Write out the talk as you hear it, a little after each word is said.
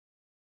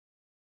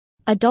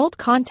Adult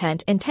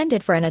content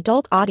intended for an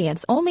adult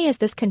audience only, as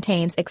this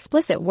contains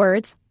explicit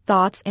words,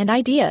 thoughts, and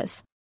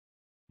ideas.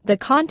 The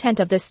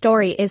content of this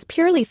story is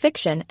purely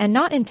fiction and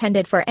not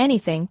intended for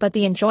anything but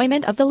the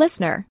enjoyment of the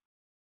listener.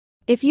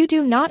 If you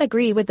do not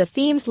agree with the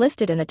themes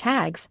listed in the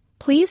tags,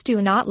 please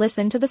do not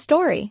listen to the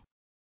story.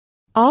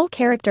 All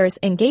characters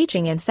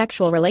engaging in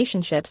sexual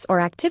relationships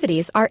or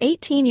activities are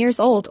 18 years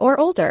old or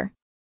older.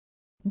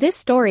 This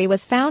story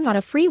was found on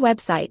a free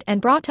website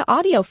and brought to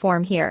audio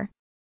form here.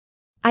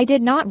 I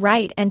did not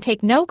write and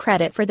take no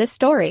credit for this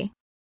story.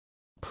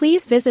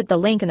 Please visit the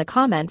link in the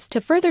comments to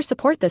further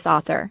support this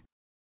author.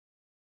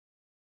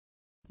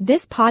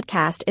 This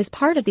podcast is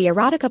part of the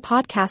Erotica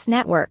Podcast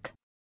Network.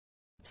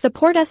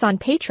 Support us on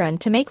Patreon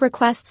to make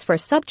requests for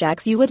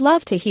subjects you would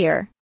love to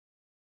hear.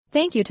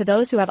 Thank you to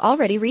those who have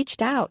already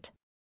reached out.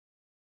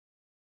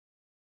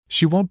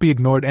 She won't be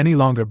ignored any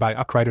longer by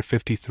Ucrider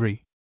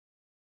 53.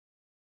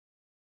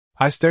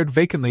 I stared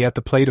vacantly at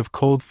the plate of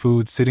cold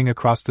food sitting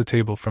across the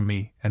table from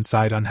me and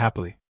sighed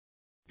unhappily.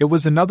 It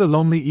was another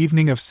lonely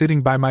evening of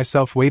sitting by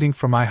myself waiting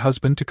for my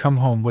husband to come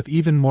home, with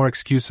even more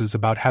excuses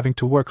about having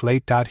to work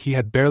late. He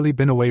had barely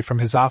been away from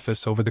his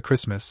office over the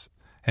Christmas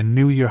and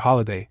New Year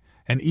holiday,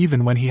 and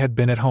even when he had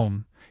been at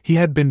home, he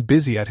had been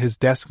busy at his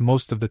desk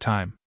most of the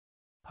time.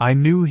 I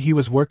knew he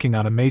was working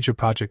on a major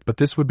project, but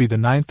this would be the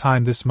 9th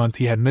time this month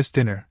he had missed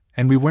dinner,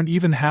 and we weren't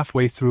even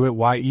halfway through it.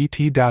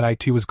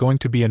 It was going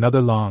to be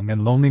another long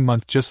and lonely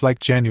month, just like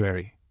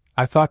January,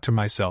 I thought to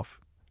myself,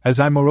 as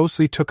I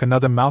morosely took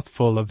another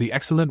mouthful of the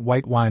excellent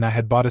white wine I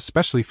had bought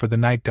especially for the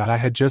night. I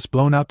had just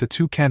blown out the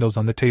 2 candles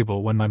on the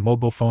table when my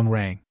mobile phone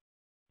rang.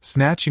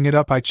 Snatching it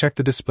up, I checked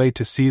the display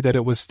to see that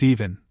it was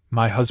Stephen,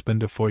 my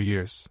husband of 4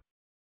 years.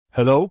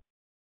 Hello?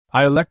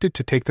 I elected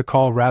to take the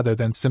call rather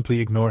than simply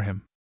ignore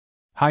him.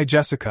 Hi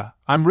Jessica,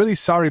 I'm really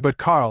sorry, but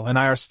Carl and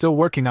I are still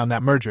working on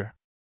that merger.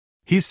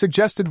 He's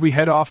suggested we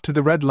head off to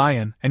the Red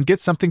Lion and get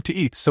something to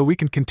eat so we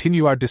can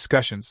continue our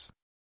discussions.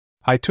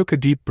 I took a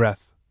deep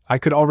breath. I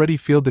could already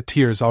feel the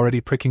tears already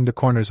pricking the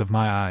corners of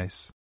my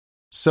eyes.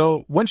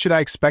 So, when should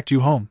I expect you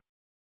home?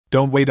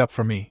 Don't wait up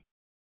for me.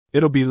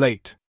 It'll be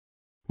late.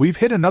 We've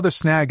hit another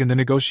snag in the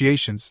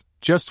negotiations.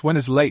 Just when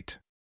is late?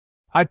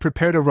 I'd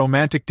prepared a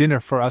romantic dinner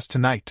for us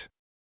tonight.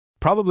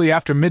 Probably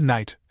after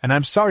midnight, and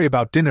I'm sorry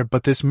about dinner,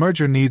 but this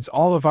merger needs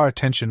all of our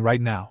attention right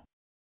now.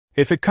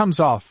 If it comes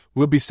off,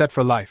 we'll be set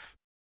for life.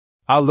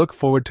 I'll look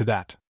forward to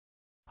that.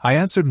 I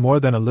answered more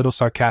than a little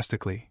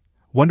sarcastically,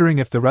 wondering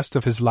if the rest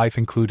of his life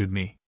included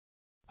me.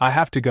 I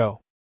have to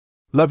go.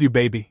 Love you,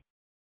 baby.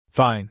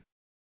 Fine.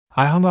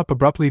 I hung up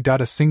abruptly.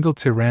 A single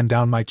tear ran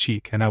down my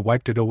cheek and I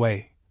wiped it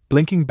away,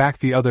 blinking back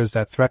the others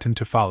that threatened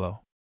to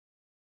follow.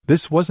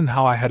 This wasn't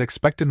how I had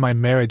expected my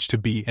marriage to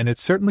be, and it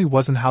certainly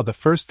wasn't how the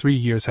first 3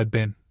 years had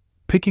been.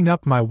 Picking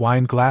up my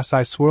wine glass,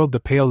 I swirled the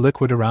pale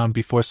liquid around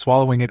before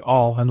swallowing it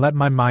all and let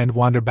my mind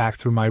wander back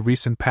through my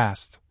recent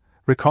past,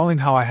 recalling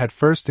how I had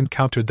first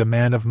encountered the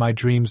man of my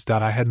dreams.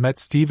 I had met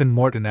Stephen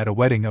Morton at a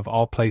wedding of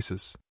all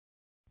places,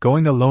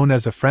 going alone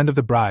as a friend of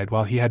the bride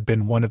while he had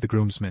been one of the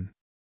groomsmen.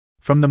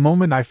 From the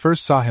moment I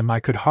first saw him, I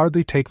could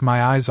hardly take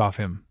my eyes off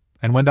him,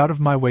 and went out of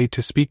my way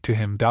to speak to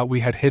him. We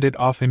had hit it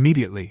off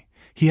immediately.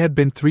 He had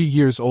been 3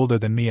 years older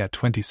than me at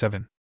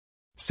 27.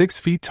 6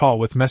 feet tall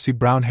with messy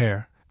brown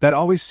hair that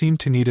always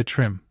seemed to need a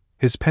trim.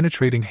 His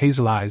penetrating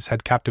hazel eyes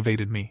had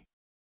captivated me.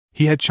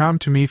 He had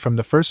charmed to me from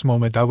the first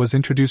moment I was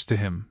introduced to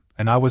him,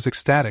 and I was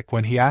ecstatic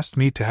when he asked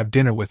me to have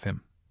dinner with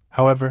him.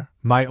 However,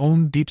 my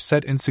own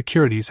deep-set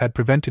insecurities had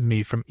prevented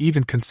me from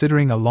even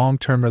considering a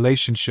long-term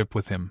relationship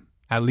with him,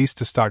 at least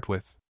to start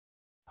with.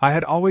 I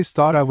had always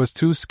thought I was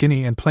too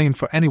skinny and plain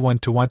for anyone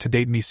to want to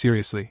date me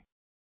seriously.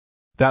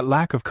 That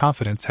lack of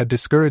confidence had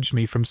discouraged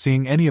me from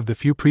seeing any of the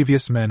few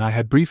previous men I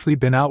had briefly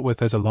been out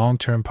with as a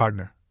long-term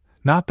partner.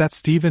 Not that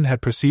Stephen had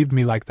perceived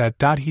me like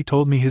that. He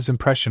told me his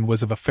impression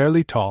was of a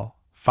fairly tall,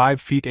 5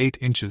 feet 8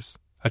 inches,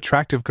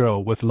 attractive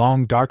girl with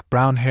long dark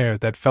brown hair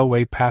that fell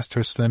way past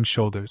her slim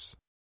shoulders.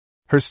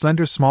 Her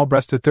slender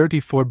small-breasted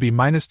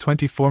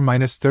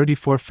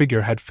 34B-24-34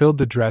 figure had filled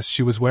the dress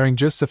she was wearing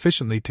just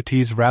sufficiently to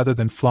tease rather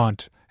than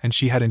flaunt, and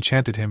she had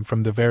enchanted him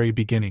from the very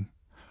beginning.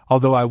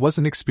 Although I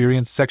wasn't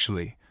experienced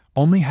sexually,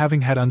 only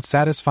having had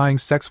unsatisfying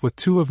sex with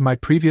 2 of my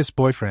previous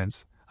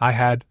boyfriends, I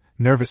had,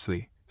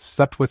 nervously,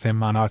 slept with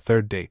him on our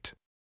 3rd date.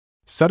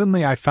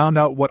 Suddenly I found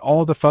out what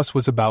all the fuss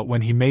was about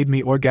when he made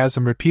me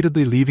orgasm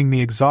repeatedly, leaving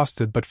me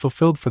exhausted but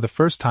fulfilled for the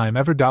first time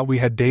ever. We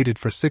had dated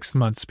for 6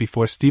 months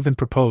before Stephen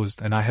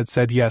proposed, and I had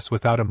said yes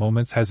without a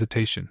moment's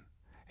hesitation.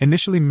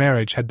 Initially,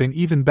 marriage had been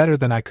even better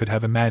than I could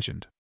have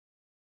imagined.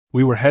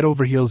 We were head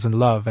over heels in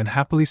love and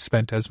happily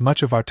spent as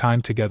much of our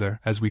time together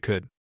as we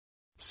could.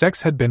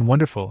 Sex had been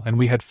wonderful, and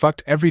we had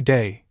fucked every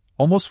day,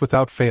 almost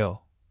without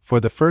fail, for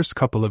the first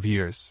couple of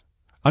years.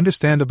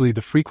 Understandably,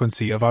 the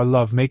frequency of our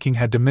love-making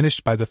had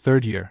diminished by the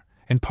 3rd year.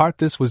 In part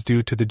this was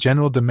due to the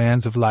general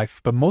demands of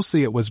life, but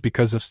mostly it was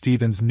because of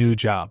Stephen's new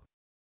job.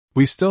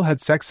 We still had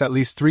sex at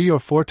least 3 or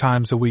 4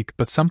 times a week,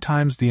 but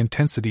sometimes the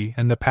intensity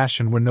and the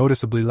passion were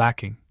noticeably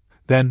lacking.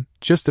 Then,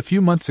 just a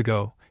few months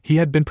ago, he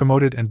had been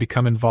promoted and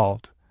become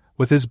involved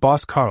with his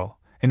boss Carl,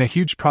 in a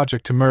huge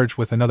project to merge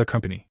with another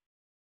company.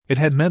 It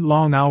had meant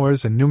long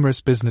hours and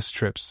numerous business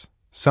trips,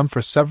 some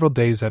for several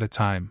days at a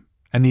time,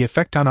 and the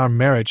effect on our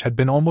marriage had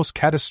been almost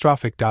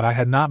catastrophic. I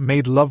had not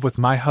made love with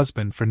my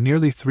husband for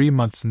nearly 3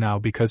 months now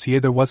because he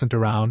either wasn't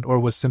around or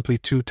was simply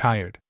too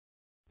tired.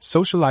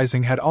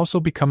 Socializing had also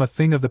become a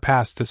thing of the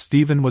past as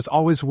Stephen was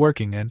always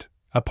working and,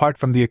 apart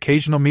from the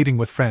occasional meeting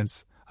with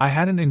friends, I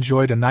hadn't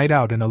enjoyed a night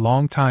out in a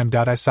long time.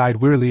 I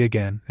sighed wearily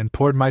again and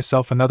poured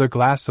myself another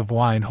glass of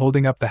wine,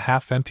 holding up the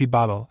half-empty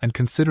bottle and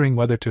considering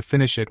whether to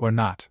finish it or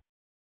not.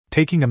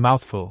 Taking a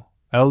mouthful,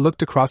 Elle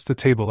looked across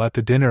the table at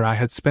the dinner I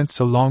had spent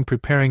so long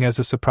preparing as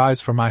a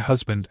surprise for my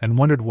husband and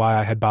wondered why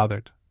I had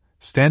bothered.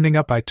 Standing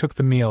up, I took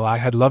the meal I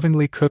had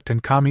lovingly cooked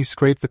and calmly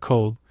scraped the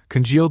cold,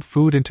 congealed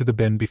food into the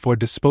bin before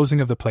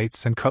disposing of the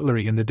plates and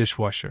cutlery in the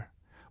dishwasher.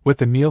 With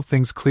the meal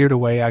things cleared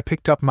away, I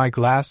picked up my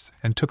glass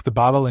and took the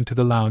bottle into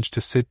the lounge to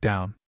sit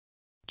down.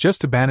 Just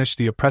to banish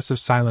the oppressive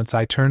silence,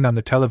 I turned on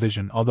the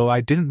television, although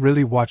I didn't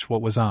really watch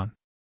what was on.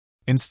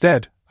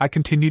 Instead, I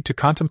continued to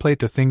contemplate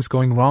the things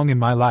going wrong in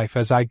my life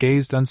as I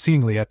gazed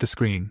unseeingly at the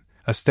screen,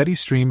 a steady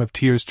stream of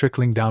tears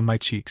trickling down my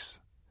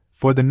cheeks.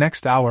 For the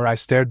next hour I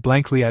stared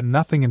blankly at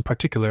nothing in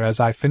particular as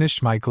I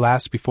finished my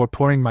glass before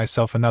pouring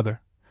myself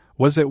another.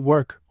 Was it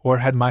work, or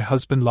had my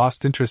husband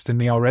lost interest in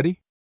me already?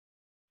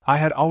 I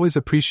had always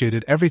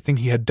appreciated everything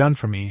he had done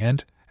for me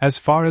and, as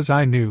far as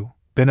I knew,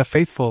 been a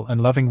faithful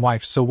and loving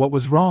wife, so what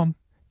was wrong?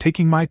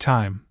 Taking my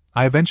time,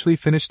 I eventually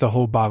finished the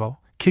whole bottle,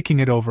 kicking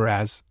it over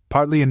as,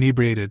 partly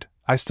inebriated,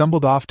 I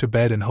stumbled off to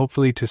bed and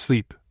hopefully to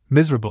sleep,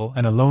 miserable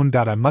and alone.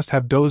 I must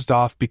have dozed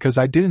off because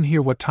I didn't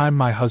hear what time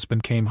my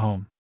husband came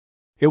home.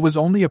 It was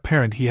only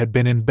apparent he had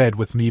been in bed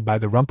with me by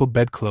the rumpled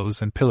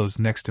bedclothes and pillows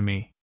next to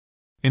me.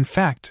 In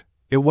fact,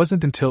 it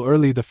wasn't until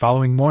early the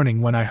following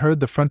morning, when I heard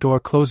the front door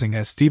closing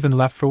as Stephen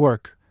left for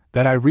work,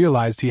 that I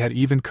realized he had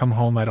even come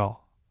home at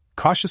all.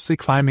 Cautiously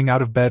climbing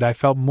out of bed, I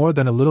felt more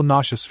than a little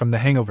nauseous from the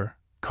hangover,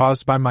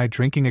 caused by my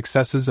drinking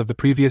excesses of the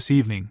previous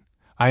evening.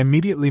 I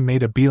immediately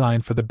made a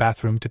beeline for the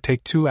bathroom to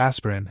take 2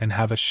 aspirin and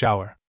have a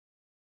shower.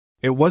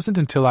 It wasn't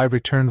until I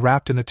returned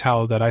wrapped in a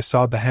towel that I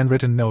saw the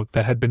handwritten note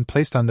that had been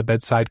placed on the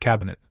bedside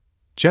cabinet.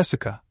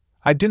 Jessica,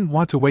 I didn't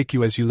want to wake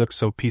you as you looked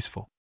so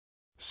peaceful.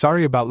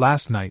 Sorry about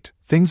last night,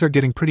 things are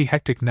getting pretty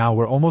hectic now,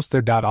 we're almost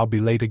there. I'll be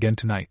late again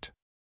tonight.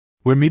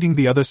 We're meeting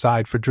the other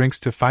side for drinks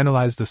to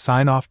finalize the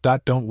sign-off.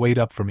 Don't wait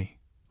up for me.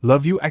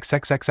 Love you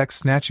XXXX.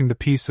 Snatching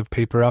the piece of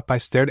paper up, I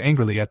stared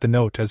angrily at the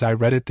note as I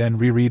read it, then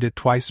reread it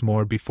twice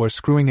more before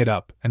screwing it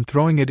up and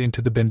throwing it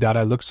into the bin.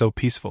 I looked so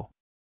peaceful.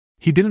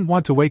 He didn't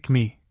want to wake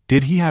me.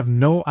 Did he have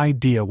no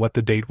idea what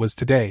the date was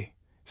today?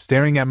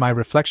 Staring at my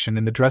reflection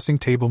in the dressing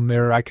table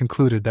mirror, I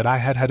concluded that I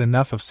had had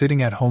enough of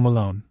sitting at home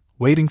alone,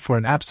 waiting for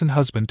an absent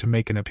husband to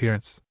make an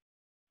appearance.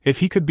 If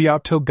he could be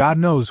out till God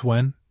knows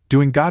when,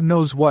 doing God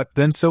knows what,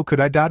 then so could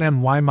I.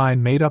 My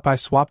mind made up, I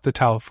swapped the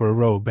towel for a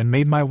robe and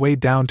made my way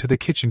down to the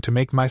kitchen to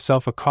make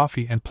myself a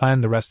coffee and plan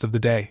the rest of the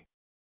day.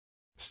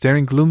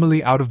 Staring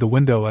gloomily out of the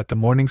window at the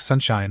morning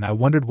sunshine, I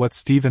wondered what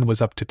Stephen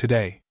was up to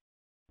today.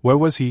 Where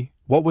was he?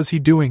 What was he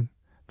doing?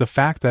 The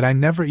fact that I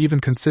never even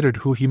considered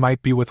who he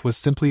might be with was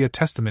simply a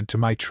testament to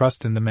my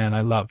trust in the man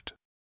I loved.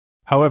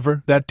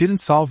 However, that didn't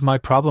solve my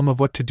problem of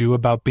what to do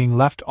about being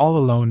left all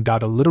alone.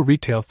 A little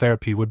retail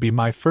therapy would be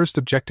my first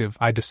objective,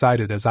 I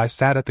decided as I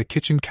sat at the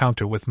kitchen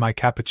counter with my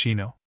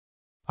cappuccino.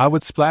 I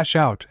would splash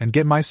out and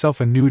get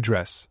myself a new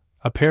dress,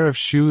 a pair of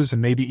shoes,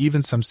 and maybe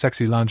even some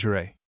sexy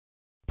lingerie.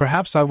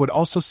 Perhaps I would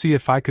also see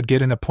if I could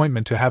get an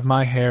appointment to have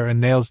my hair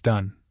and nails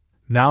done.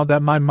 Now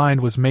that my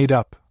mind was made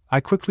up, I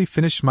quickly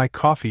finished my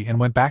coffee and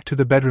went back to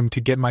the bedroom to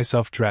get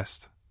myself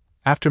dressed.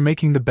 After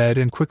making the bed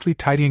and quickly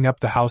tidying up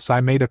the house, I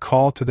made a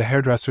call to the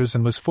hairdressers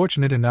and was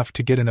fortunate enough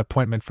to get an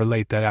appointment for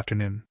late that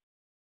afternoon.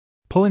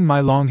 Pulling my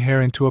long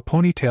hair into a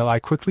ponytail, I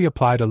quickly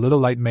applied a little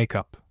light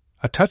makeup,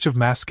 a touch of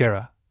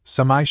mascara,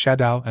 some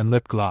eyeshadow and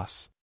lip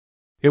gloss.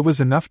 It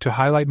was enough to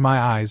highlight my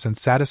eyes and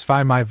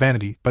satisfy my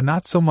vanity, but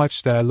not so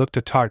much that I looked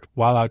a tart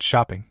while out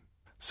shopping.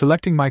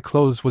 Selecting my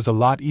clothes was a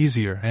lot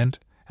easier and,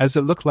 as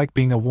it looked like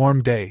being a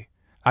warm day,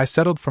 I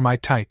settled for my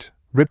tight,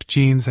 ripped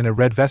jeans and a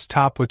red vest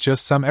top with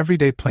just some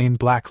everyday plain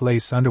black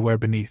lace underwear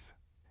beneath.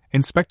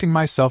 Inspecting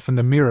myself in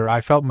the mirror,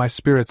 I felt my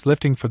spirits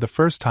lifting for the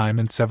first time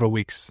in several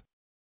weeks.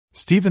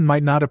 Stephen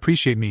might not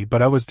appreciate me,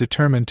 but I was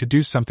determined to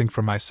do something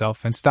for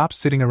myself and stop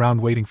sitting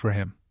around waiting for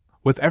him.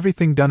 With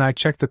everything done, I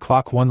checked the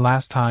clock one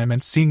last time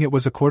and seeing it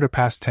was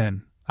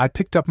 10:15, I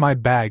picked up my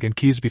bag and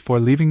keys before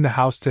leaving the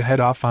house to head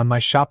off on my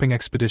shopping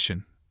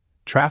expedition.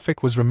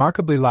 Traffic was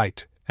remarkably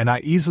light, and I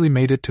easily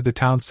made it to the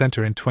town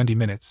center in 20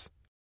 minutes.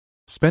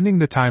 Spending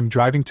the time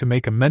driving to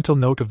make a mental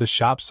note of the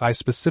shops I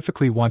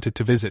specifically wanted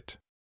to visit.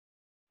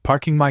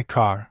 Parking my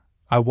car,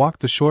 I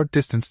walked the short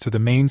distance to the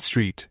main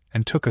street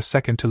and took a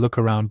second to look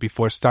around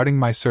before starting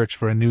my search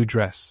for a new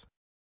dress.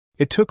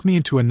 It took me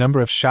into a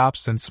number of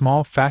shops and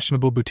small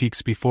fashionable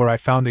boutiques before I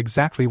found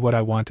exactly what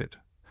I wanted.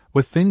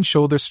 With thin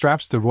shoulder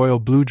straps, the royal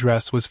blue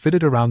dress was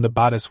fitted around the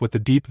bodice with a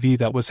deep V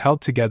that was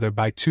held together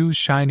by 2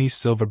 shiny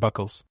silver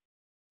buckles.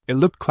 It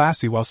looked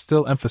classy while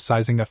still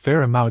emphasizing a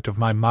fair amount of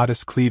my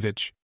modest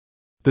cleavage.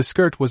 The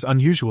skirt was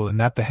unusual in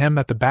that the hem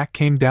at the back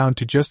came down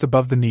to just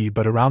above the knee,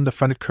 but around the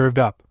front it curved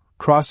up,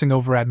 crossing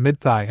over at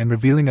mid-thigh and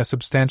revealing a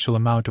substantial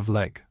amount of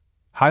leg.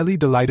 Highly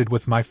delighted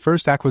with my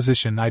first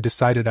acquisition, I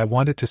decided I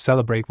wanted to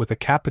celebrate with a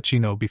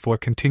cappuccino before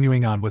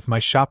continuing on with my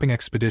shopping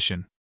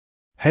expedition.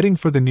 Heading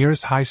for the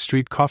nearest high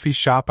street coffee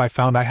shop, I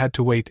found I had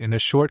to wait in a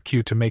short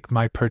queue to make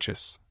my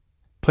purchase.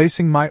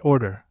 Placing my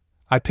order,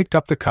 I picked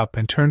up the cup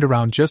and turned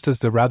around just as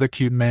the rather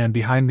cute man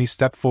behind me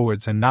stepped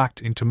forwards and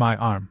knocked into my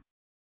arm.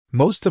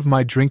 Most of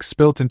my drink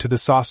spilt into the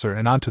saucer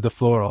and onto the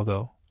floor,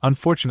 although,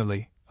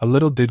 unfortunately, a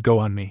little did go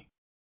on me.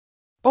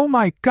 "Oh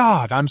my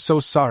God, I'm so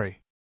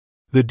sorry."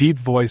 The deep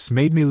voice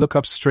made me look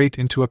up straight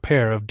into a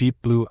pair of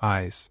deep blue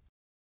eyes.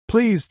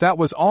 "Please, that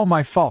was all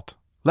my fault.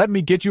 Let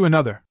me get you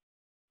another."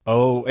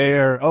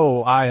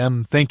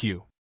 Thank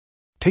you."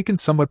 Taken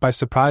somewhat by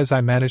surprise,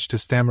 I managed to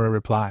stammer a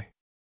reply.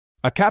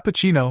 "A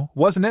cappuccino,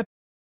 wasn't it?"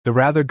 the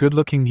rather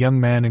good-looking young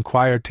man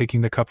inquired,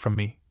 taking the cup from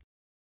me.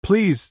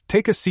 "Please,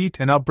 take a seat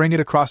and I'll bring it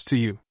across to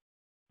you."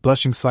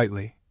 Blushing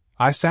slightly,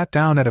 I sat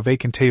down at a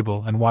vacant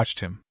table and watched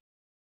him.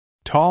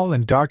 Tall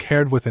and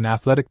dark-haired with an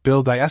athletic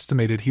build, I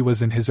estimated he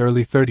was in his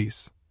early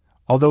 30s,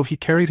 although he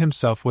carried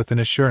himself with an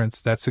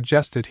assurance that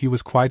suggested he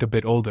was quite a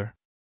bit older.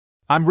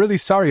 "I'm really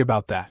sorry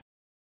about that,"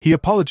 he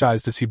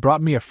apologized as he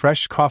brought me a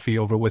fresh coffee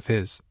over with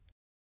his.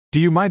 "Do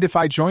you mind if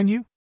I join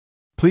you?"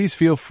 "Please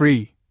feel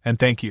free, and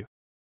thank you."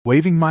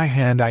 Waving my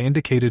hand, I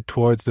indicated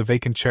towards the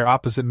vacant chair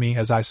opposite me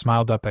as I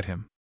smiled up at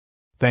him.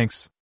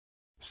 "Thanks."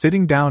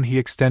 Sitting down, he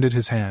extended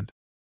his hand.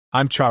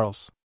 "I'm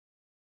Charles."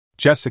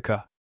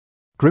 "Jessica."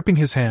 Gripping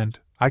his hand,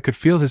 I could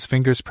feel his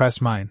fingers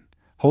press mine,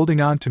 holding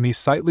on to me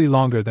slightly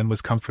longer than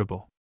was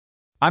comfortable.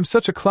 "I'm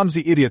such a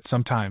clumsy idiot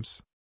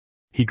sometimes."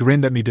 He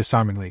grinned at me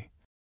disarmingly.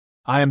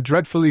 "I am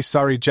dreadfully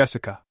sorry,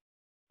 Jessica."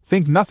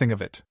 "Think nothing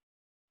of it.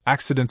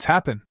 Accidents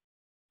happen."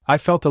 I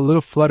felt a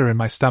little flutter in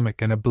my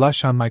stomach and a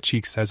blush on my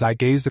cheeks as I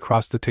gazed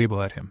across the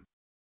table at him.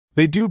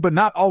 "They do, but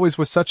not always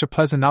with such a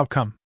pleasant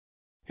outcome.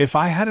 If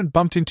I hadn't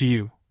bumped into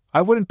you,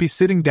 I wouldn't be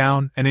sitting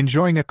down and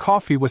enjoying a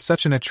coffee with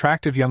such an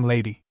attractive young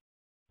lady."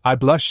 I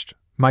blushed,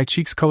 my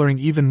cheeks coloring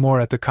even more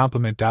at the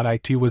compliment.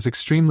 It was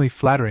extremely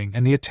flattering,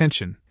 and the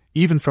attention,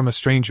 even from a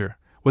stranger,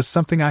 was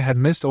something I had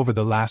missed over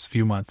the last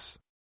few months.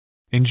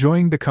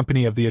 Enjoying the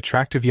company of the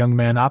attractive young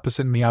man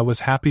opposite me, I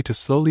was happy to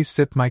slowly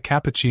sip my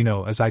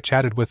cappuccino as I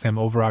chatted with him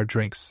over our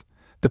drinks,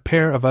 the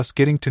pair of us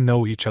getting to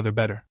know each other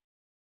better.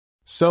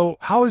 "So,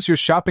 how is your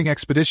shopping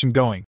expedition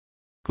going?"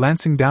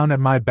 Glancing down at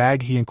my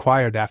bag, he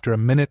inquired after a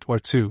minute or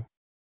two.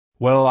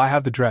 "Well, I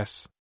have the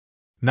dress.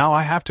 Now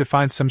I have to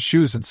find some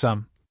shoes and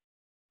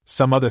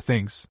some other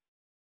things."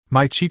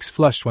 My cheeks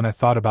flushed when I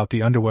thought about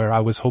the underwear I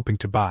was hoping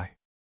to buy.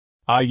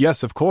 "Ah,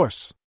 yes, of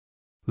course."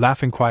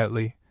 Laughing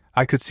quietly,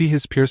 I could see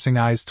his piercing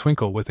eyes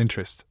twinkle with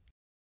interest.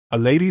 "A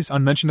lady's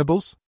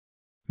unmentionables?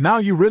 Now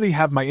you really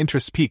have my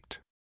interest piqued."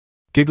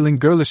 Giggling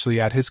girlishly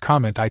at his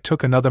comment, I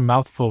took another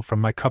mouthful from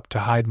my cup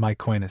to hide my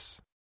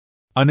coyness.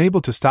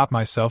 Unable to stop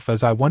myself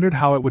as I wondered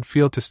how it would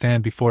feel to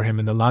stand before him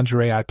in the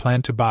lingerie I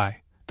planned to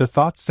buy, the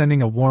thought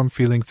sending a warm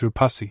feeling through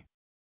Pussy.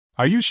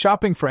 "Are you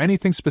shopping for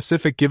anything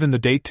specific given the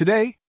date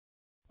today?"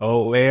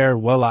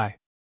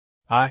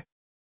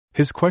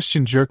 His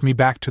question jerked me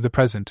back to the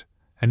present,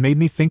 and made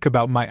me think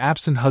about my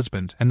absent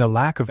husband and the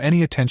lack of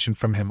any attention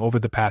from him over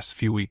the past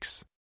few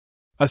weeks.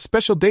 "A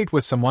special date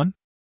with someone?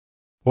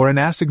 Or an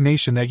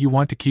assignation that you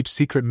want to keep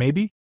secret,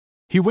 maybe?"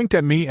 He winked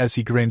at me as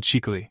he grinned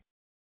cheekily.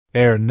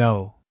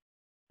 No.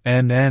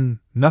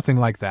 Nothing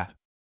like that."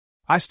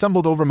 I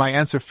stumbled over my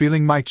answer,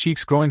 feeling my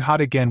cheeks growing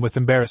hot again with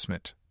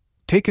embarrassment.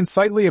 Taken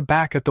slightly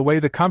aback at the way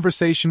the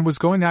conversation was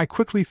going, I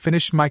quickly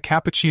finished my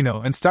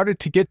cappuccino and started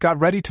to got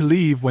ready to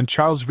leave when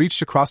Charles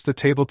reached across the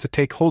table to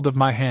take hold of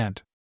my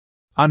hand.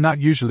 I'm not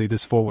usually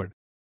this forward.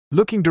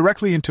 Looking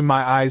directly into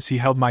my eyes, he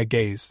held my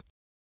gaze.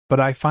 "But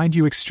I find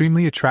you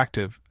extremely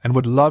attractive and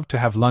would love to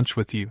have lunch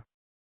with you.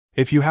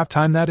 If you have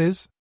time, that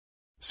is."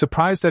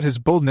 Surprised at his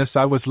boldness,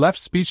 I was left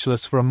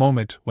speechless for a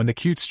moment when the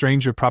cute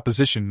stranger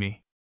propositioned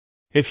me.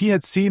 If he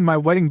had seen my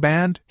wedding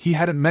band, he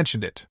hadn't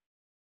mentioned it.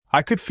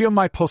 I could feel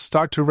my pulse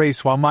start to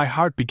race while my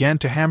heart began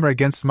to hammer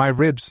against my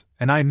ribs,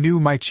 and I knew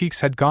my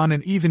cheeks had gone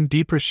an even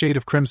deeper shade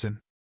of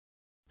crimson.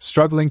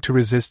 Struggling to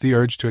resist the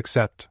urge to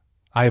accept,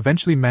 I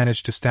eventually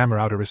managed to stammer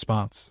out a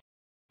response.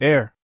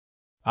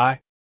 I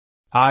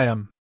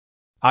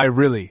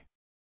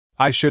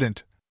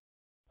shouldn't.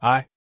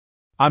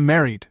 I'm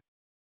married.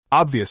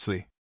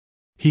 Obviously."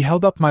 He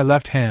held up my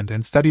left hand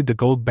and studied the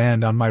gold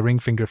band on my ring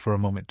finger for a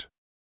moment.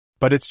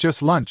 "But it's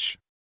just lunch,"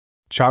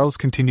 Charles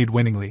continued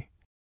winningly.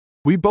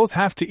 "We both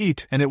have to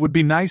eat, and it would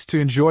be nice to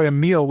enjoy a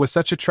meal with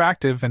such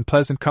attractive and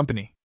pleasant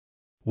company."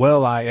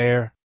 "Well,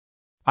 I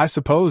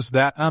suppose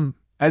that,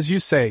 as you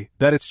say,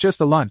 that it's just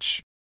a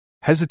lunch."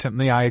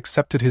 Hesitantly, I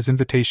accepted his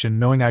invitation,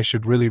 knowing I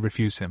should really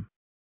refuse him.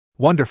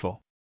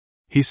 "Wonderful."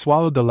 He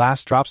swallowed the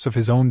last drops of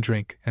his own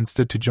drink and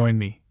stood to join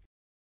me.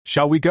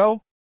 "Shall we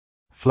go?"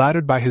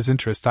 Flattered by his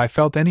interest, I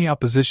felt any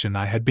opposition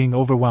I had being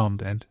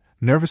overwhelmed and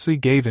nervously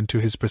gave in to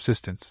his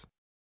persistence.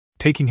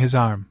 Taking his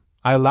arm,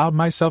 I allowed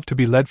myself to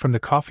be led from the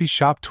coffee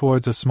shop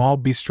towards a small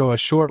bistro a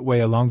short way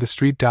along the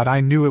street.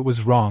 I knew it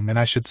was wrong and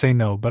I should say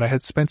no, but I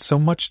had spent so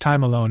much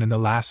time alone in the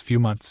last few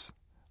months,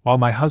 while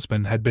my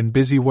husband had been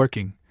busy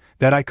working,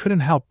 that I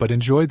couldn't help but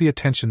enjoy the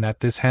attention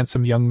that this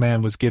handsome young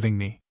man was giving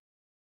me.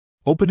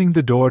 Opening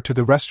the door to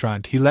the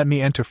restaurant, he let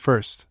me enter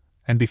first,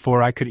 and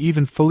before I could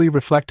even fully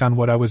reflect on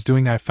what I was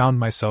doing, I found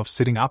myself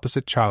sitting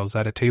opposite Charles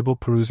at a table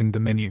perusing the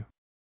menu.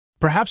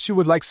 "Perhaps you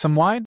would like some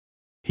wine?"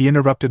 He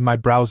interrupted my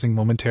browsing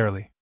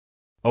momentarily.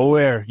 "Oh,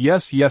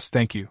 yes,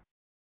 thank you.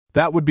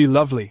 That would be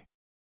lovely.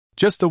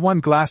 Just the one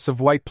glass of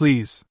white,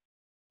 please."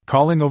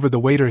 Calling over the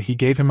waiter, he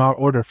gave him our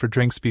order for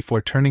drinks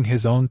before turning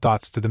his own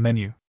thoughts to the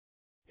menu.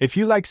 "If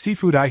you like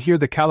seafood, I hear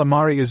the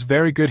calamari is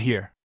very good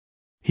here,"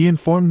 he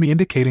informed me,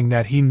 indicating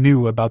that he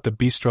knew about the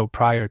bistro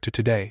prior to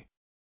today.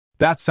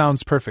 "That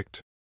sounds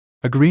perfect."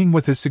 Agreeing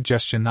with his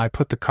suggestion, I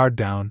put the card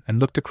down and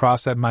looked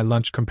across at my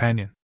lunch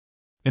companion.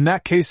 "In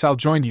that case, I'll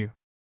join you."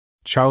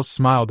 Charles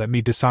smiled at me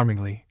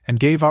disarmingly and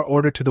gave our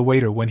order to the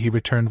waiter when he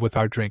returned with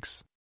our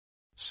drinks.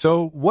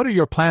 "So, what are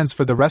your plans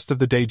for the rest of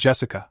the day,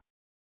 Jessica?"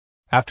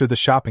 After the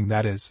shopping,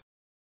 that is.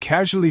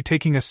 Casually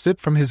taking a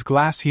sip from his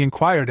glass, he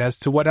inquired as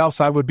to what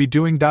else I would be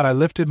doing. I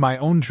lifted my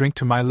own drink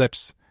to my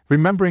lips,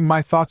 remembering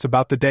my thoughts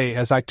about the day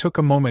as I took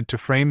a moment to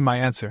frame my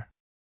answer.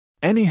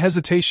 Any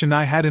hesitation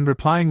I had in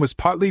replying was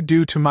partly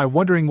due to my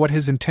wondering what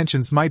his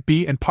intentions might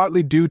be and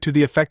partly due to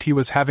the effect he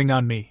was having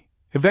on me.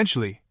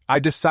 Eventually, I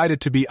decided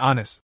to be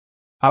honest.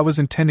 I was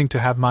intending to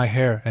have my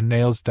hair and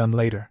nails done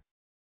later.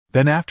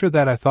 Then after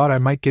that, I thought I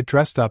might get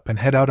dressed up and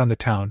head out on the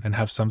town and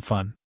have some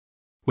fun.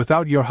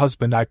 "Without your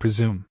husband, I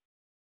presume?"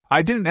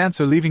 I didn't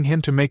answer, leaving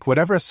him to make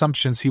whatever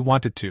assumptions he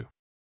wanted to.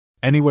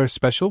 "Anywhere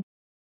special?"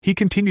 he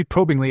continued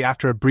probingly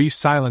after a brief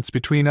silence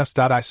between us.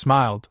 I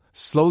smiled,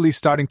 slowly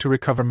starting to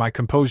recover my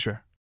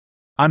composure.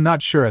 "I'm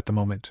not sure at the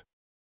moment.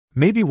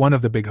 Maybe one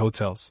of the big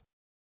hotels.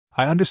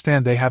 I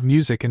understand they have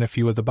music in a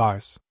few of the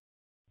bars."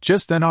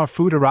 Just then our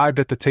food arrived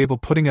at the table,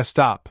 putting a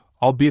stop,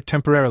 albeit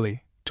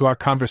temporarily, to our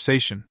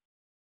conversation.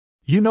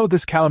 "You know,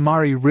 this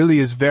calamari really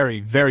is very,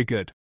 very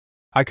good,"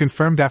 I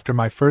confirmed after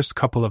my first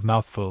couple of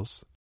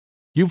mouthfuls.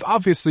 "You've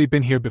obviously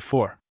been here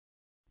before."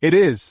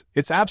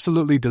 It's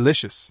absolutely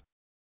delicious."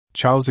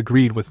 Charles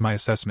agreed with my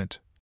assessment.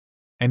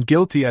 "And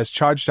guilty as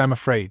charged, I'm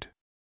afraid."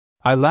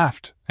 I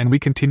laughed, and we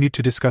continued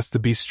to discuss the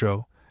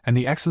bistro and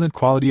the excellent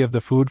quality of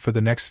the food for the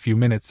next few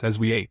minutes as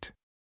we ate.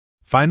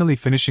 Finally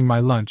finishing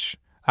my lunch,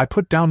 I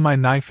put down my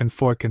knife and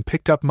fork and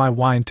picked up my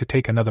wine to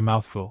take another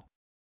mouthful.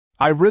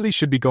 "I really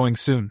should be going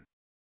soon.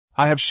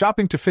 I have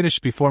shopping to finish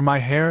before my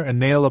hair and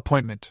nail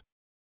appointment."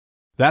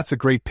 "That's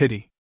a great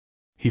pity."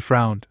 He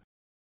frowned.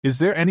 "Is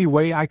there any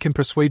way I can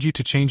persuade you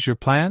to change your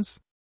plans?"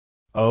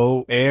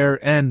 "Oh,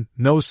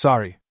 no,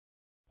 sorry.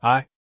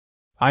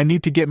 I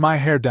need to get my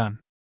hair done."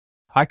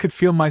 I could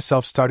feel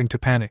myself starting to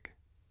panic.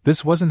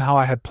 This wasn't how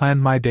I had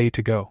planned my day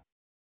to go.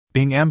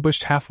 Being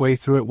ambushed halfway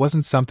through it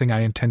wasn't something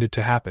I intended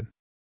to happen.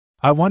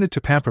 I wanted to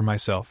pamper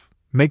myself,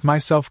 make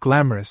myself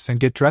glamorous, and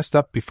get dressed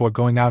up before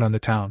going out on the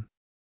town.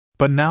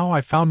 But now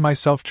I found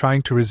myself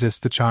trying to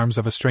resist the charms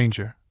of a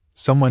stranger,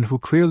 someone who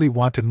clearly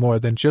wanted more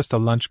than just a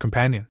lunch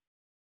companion.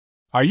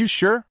 "Are you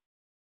sure?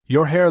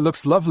 Your hair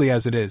looks lovely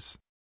as it is."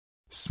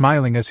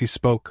 Smiling as he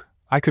spoke,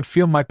 I could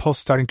feel my pulse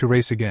starting to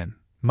race again,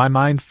 my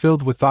mind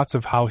filled with thoughts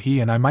of how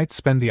he and I might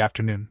spend the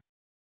afternoon.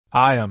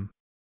 I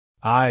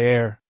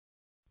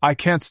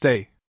can't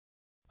stay.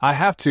 I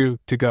have to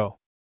go.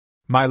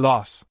 My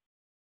loss."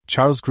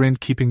 Charles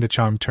grinned, keeping the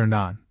charm turned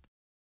on.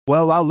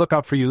 "Well, I'll look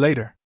out for you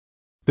later.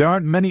 There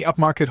aren't many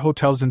upmarket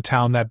hotels in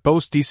town that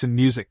boast decent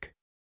music.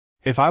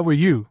 If I were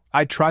you,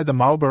 I'd try the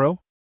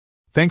Marlboro."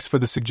 "Thanks for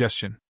the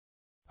suggestion."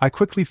 I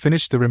quickly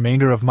finished the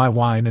remainder of my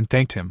wine and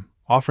thanked him,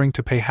 offering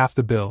to pay half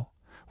the bill,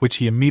 which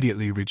he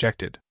immediately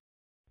rejected.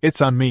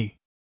 "It's on me.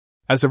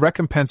 As a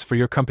recompense for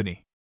your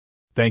company."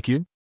 "Thank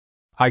you."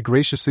 I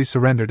graciously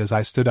surrendered as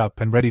I stood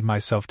up and readied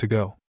myself to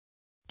go.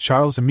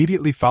 Charles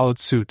immediately followed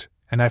suit,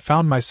 and I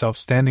found myself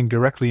standing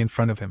directly in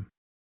front of him.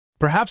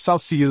 "Perhaps I'll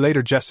see you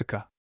later,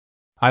 Jessica."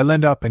 I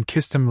leaned up and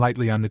kissed him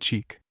lightly on the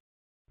cheek.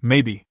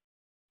 "Maybe."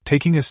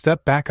 Taking a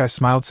step back, I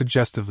smiled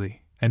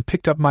suggestively and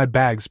picked up my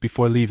bags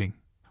before leaving.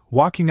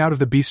 Walking out of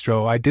the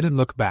bistro, I didn't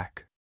look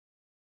back.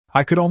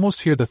 I could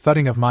almost hear the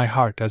thudding of my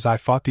heart as I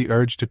fought the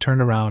urge to turn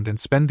around and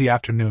spend the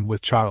afternoon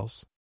with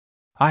Charles.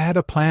 I had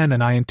a plan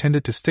and I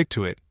intended to stick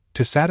to it,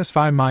 to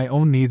satisfy my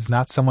own needs,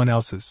 not someone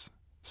else's.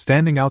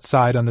 Standing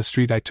outside on the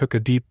street, I took a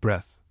deep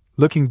breath,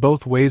 looking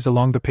both ways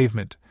along the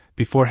pavement,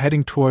 before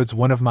heading towards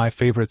one of my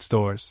favorite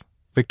stores,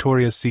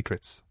 Victoria's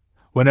Secrets.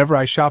 Whenever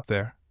I shop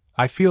there,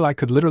 I feel I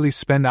could literally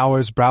spend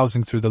hours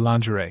browsing through the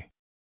lingerie.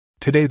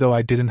 Today, though,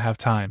 I didn't have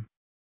time.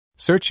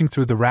 Searching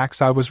through the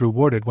racks, I was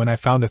rewarded when I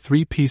found a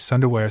 3-piece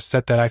underwear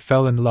set that I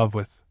fell in love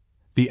with.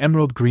 The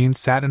emerald green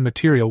satin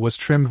material was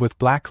trimmed with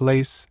black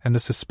lace, and the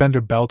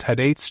suspender belt had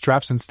 8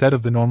 straps instead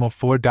of the normal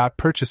 4.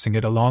 Purchasing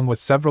it along with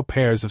several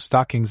pairs of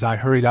stockings, I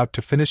hurried out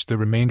to finish the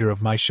remainder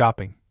of my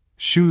shopping.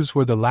 Shoes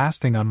were the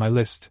last thing on my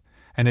list,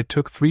 and it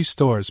took 3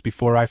 stores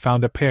before I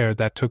found a pair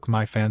that took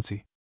my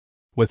fancy.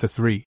 with a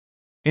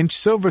 3-inch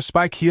silver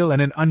spike heel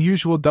and an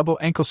unusual double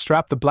ankle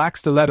strap. The black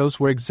stilettos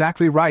were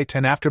exactly right,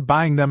 and after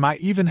buying them I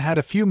even had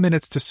a few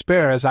minutes to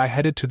spare as I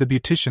headed to the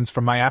beautician's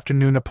for my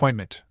afternoon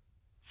appointment.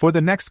 For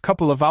the next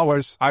couple of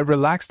hours, I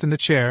relaxed in the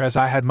chair as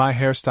I had my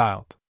hair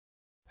styled.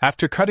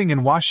 After cutting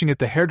and washing it,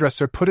 the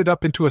hairdresser put it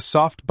up into a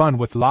soft bun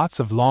with lots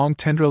of long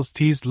tendrils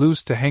teased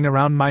loose to hang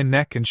around my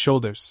neck and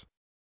shoulders.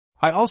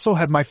 I also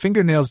had my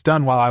fingernails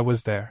done while I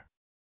was there.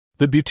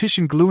 The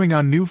beautician gluing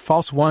on new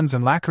false ones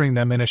and lacquering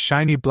them in a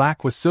shiny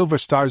black with silver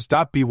stars.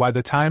 By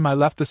the time I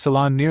left the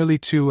salon nearly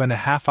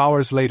 2.5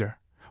 hours later,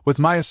 with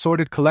my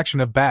assorted collection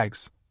of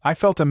bags, I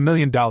felt $1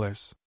 million.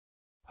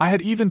 I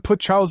had even put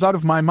Charles out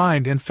of my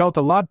mind and felt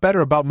a lot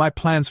better about my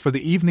plans for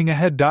the evening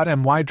ahead.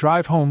 My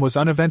drive home was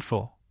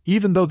uneventful,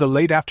 even though the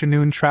late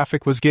afternoon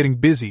traffic was getting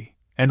busy,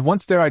 and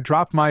once there I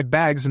dropped my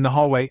bags in the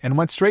hallway and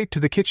went straight to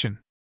the kitchen.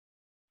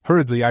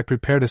 Hurriedly I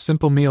prepared a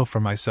simple meal for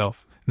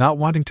myself, not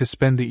wanting to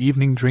spend the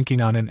evening drinking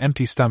on an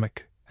empty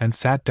stomach, and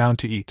sat down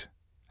to eat.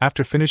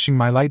 After finishing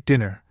my light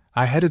dinner,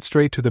 I headed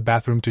straight to the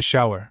bathroom to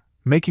shower,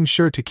 making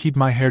sure to keep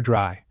my hair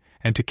dry,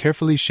 and to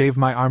carefully shave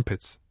my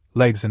armpits,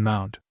 legs and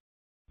mound.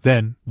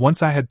 Then,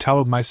 once I had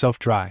toweled myself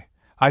dry,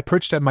 I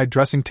perched at my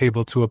dressing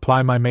table to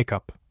apply my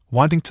makeup,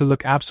 wanting to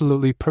look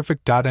absolutely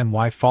perfect.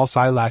 My false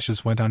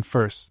eyelashes went on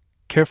first,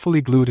 carefully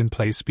glued in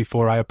place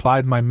before I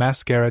applied my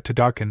mascara to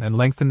darken and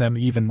lengthen them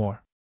even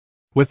more.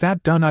 With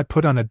that done, I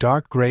put on a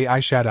dark gray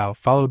eyeshadow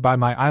followed by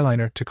my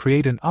eyeliner to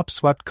create an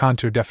upswept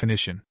contour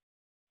definition.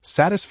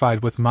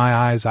 Satisfied with my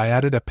eyes, I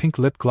added a pink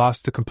lip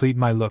gloss to complete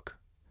my look.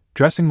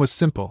 Dressing was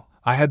simple.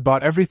 I had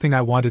bought everything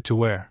I wanted to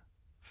wear.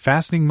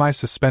 Fastening my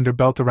suspender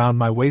belt around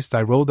my waist,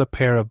 I rolled a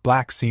pair of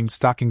black seamed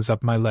stockings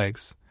up my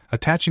legs,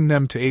 attaching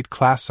them to 8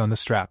 clasps on the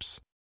straps.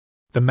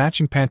 The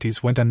matching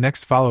panties went on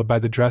next, followed by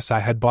the dress I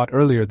had bought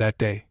earlier that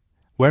day.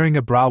 Wearing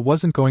a bra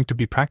wasn't going to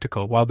be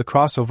practical, while the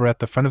crossover at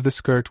the front of the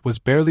skirt was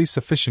barely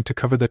sufficient to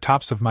cover the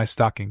tops of my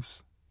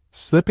stockings.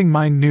 Slipping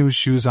my new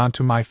shoes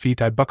onto my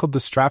feet, I buckled the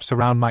straps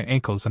around my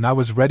ankles and I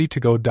was ready to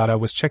go. I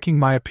was checking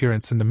my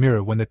appearance in the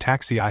mirror when the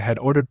taxi I had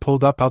ordered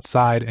pulled up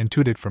outside and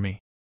tooted for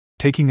me.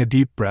 Taking a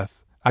deep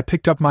breath, I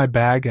picked up my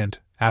bag and,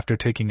 after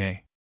taking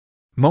a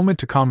moment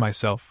to calm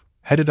myself,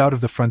 headed out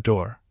of the front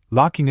door,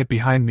 locking it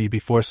behind me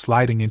before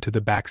sliding into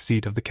the back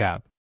seat of the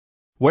cab.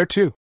 "Where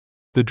to?"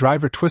 The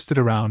driver twisted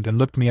around and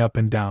looked me up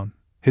and down,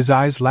 his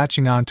eyes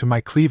latching on to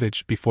my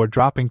cleavage before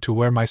dropping to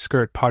where my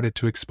skirt parted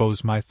to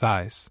expose my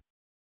thighs.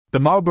 "The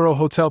Marlborough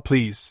Hotel,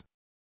 please."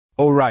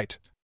 "Oh, right.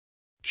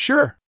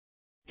 Sure."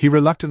 He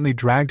reluctantly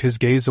dragged his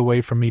gaze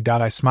away from me.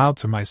 I smiled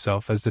to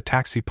myself as the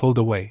taxi pulled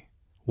away,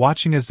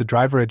 watching as the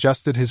driver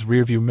adjusted his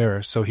rearview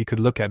mirror so he could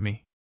look at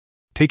me.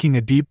 Taking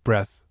a deep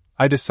breath,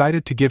 I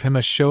decided to give him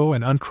a show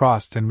and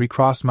uncrossed and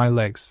recrossed my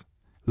legs,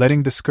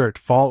 letting the skirt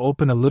fall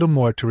open a little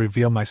more to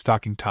reveal my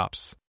stocking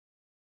tops.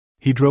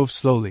 He drove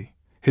slowly,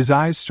 his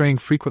eyes straying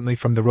frequently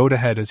from the road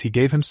ahead as he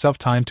gave himself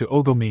time to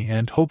ogle me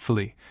and,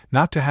 hopefully,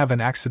 not to have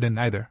an accident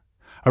either.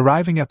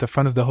 Arriving at the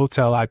front of the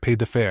hotel, I paid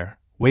the fare,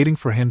 waiting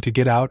for him to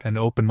get out and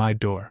open my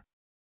door.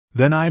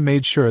 Then I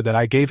made sure that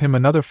I gave him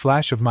another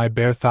flash of my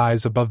bare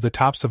thighs above the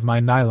tops of my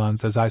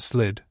nylons as I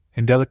slid,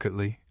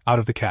 indelicately, out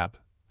of the cab.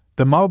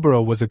 The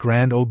Marlborough was a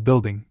grand old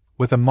building,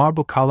 with a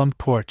marble-columned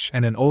porch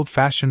and an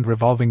old-fashioned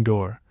revolving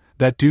door,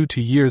 that due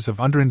to years of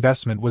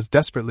underinvestment was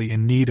desperately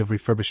in need of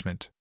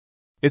refurbishment.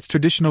 Its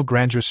traditional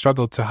grandeur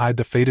struggled to hide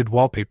the faded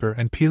wallpaper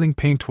and peeling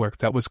paintwork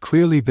that was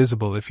clearly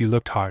visible if you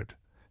looked hard.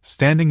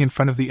 Standing in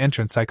front of the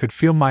entrance, I could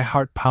feel my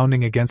heart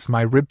pounding against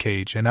my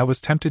ribcage, and I was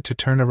tempted to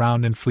turn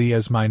around and flee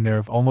as my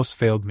nerve almost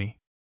failed me.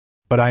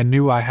 But I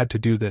knew I had to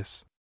do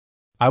this.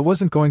 I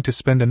wasn't going to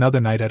spend another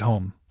night at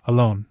home,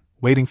 alone,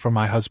 waiting for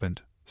my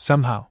husband,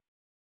 somehow.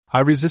 I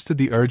resisted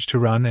the urge to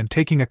run, and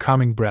taking a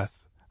calming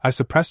breath, I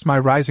suppressed my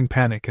rising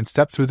panic and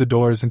stepped through the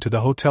doors into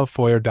the hotel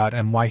foyer.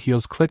 My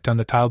heels clicked on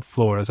the tiled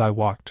floor as I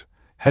walked,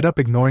 head up,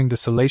 ignoring the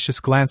salacious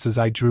glances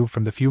I drew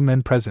from the few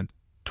men present,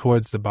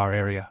 towards the bar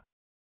area.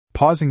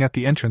 Pausing at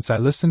the entrance, I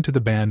listened to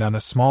the band on a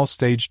small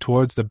stage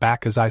towards the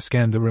back as I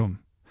scanned the room.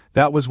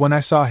 That was when I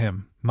saw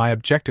him, my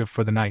objective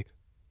for the night.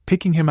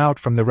 Picking him out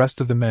from the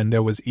rest of the men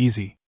there was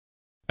easy.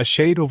 A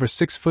shade over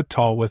 6 foot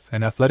tall, with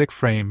an athletic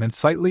frame and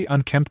slightly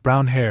unkempt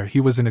brown hair,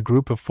 he was in a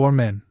group of 4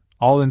 men,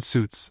 all in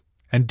suits,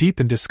 and deep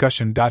in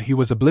discussion. He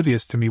was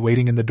oblivious to me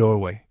waiting in the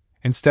doorway,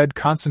 instead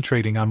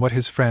concentrating on what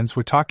his friends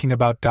were talking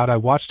about. I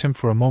watched him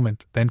for a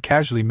moment, then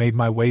casually made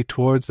my way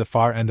towards the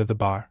far end of the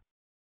bar.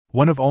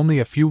 One of only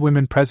a few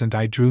women present,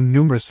 I drew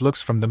numerous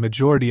looks from the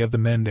majority of the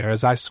men there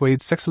as I swayed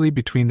sexily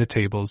between the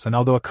tables, and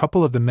although a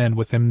couple of the men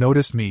with him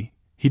noticed me,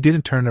 he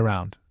didn't turn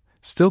around.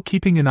 Still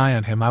keeping an eye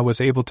on him, I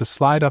was able to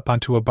slide up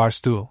onto a bar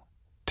stool,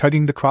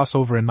 tugging the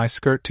crossover in my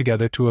skirt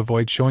together to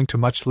avoid showing too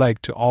much leg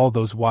to all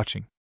those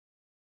watching.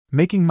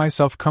 Making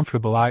myself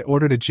comfortable, I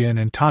ordered a gin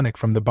and tonic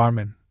from the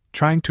barman,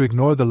 trying to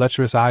ignore the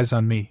lecherous eyes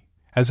on me,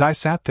 as I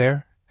sat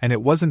there, and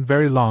it wasn't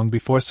very long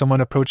before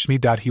someone approached me.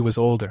 He was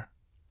older,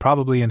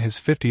 probably in his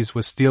 50s,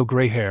 with steel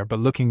gray hair but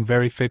looking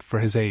very fit for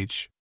his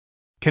age.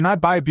 "Can I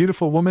buy a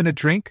beautiful woman a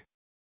drink?"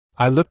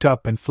 I looked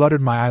up and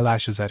fluttered my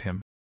eyelashes at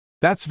him.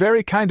 That's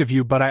very kind of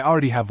you, but I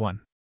already have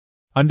one.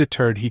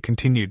 Undeterred, he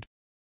continued.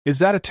 Is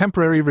that a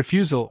temporary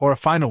refusal or a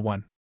final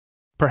one?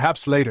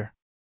 Perhaps later.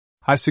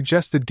 I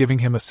suggested, giving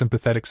him a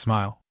sympathetic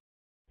smile.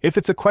 If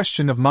it's a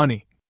question of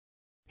money.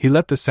 He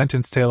let the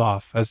sentence tail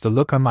off as the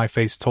look on my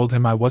face told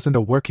him I wasn't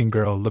a working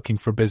girl looking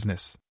for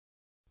business.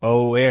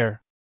 Oh,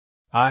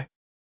 I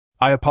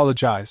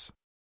apologize.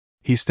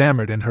 He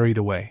stammered and hurried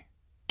away.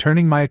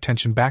 Turning my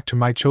attention back to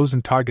my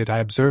chosen target, I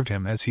observed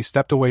him as he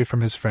stepped away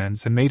from his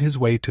friends and made his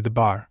way to the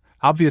bar,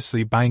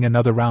 obviously buying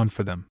another round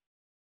for them.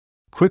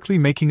 Quickly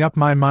making up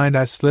my mind,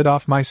 I slid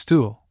off my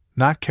stool,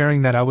 not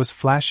caring that I was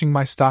flashing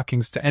my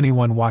stockings to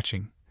anyone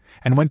watching,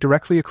 and went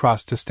directly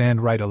across to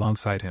stand right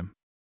alongside him.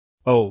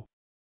 Oh.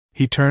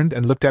 He turned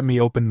and looked at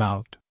me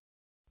open-mouthed.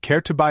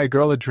 Care to buy a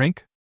girl a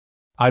drink?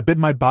 I bit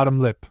my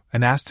bottom lip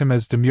and asked him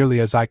as demurely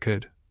as I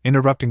could,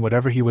 interrupting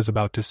whatever he was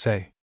about to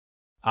say.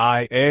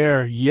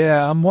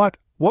 Yeah,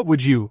 what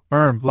would you,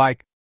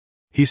 like?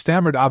 He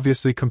stammered,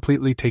 obviously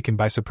completely taken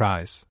by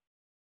surprise.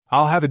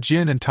 I'll have a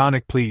gin and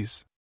tonic,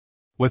 please.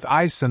 With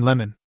ice and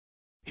lemon.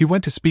 He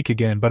went to speak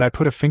again, but I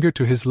put a finger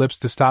to his lips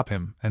to stop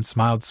him and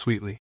smiled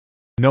sweetly.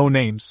 No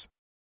names.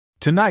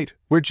 Tonight,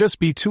 we're just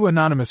be two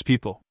anonymous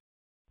people.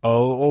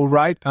 Oh,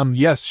 right,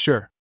 yes,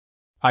 sure.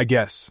 I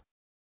guess.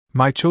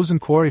 My chosen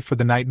quarry for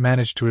the night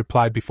managed to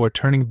reply before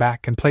turning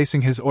back and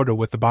placing his order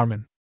with the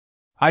barman.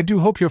 I do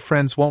hope your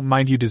friends won't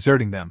mind you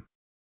deserting them.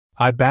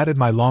 I batted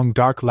my long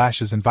dark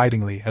lashes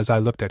invitingly as I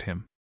looked at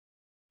him.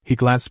 He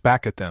glanced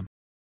back at them.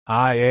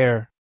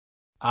 I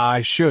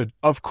should,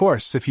 of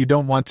course, if you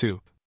don't want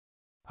to.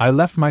 I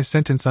left my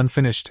sentence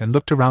unfinished and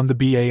looked around the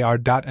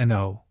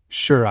bar.no.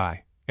 Sure,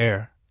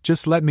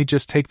 just let me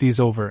take these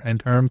over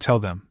and tell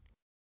them.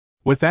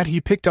 With that, he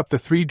picked up the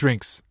 3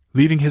 drinks,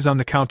 leaving his on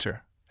the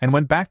counter, and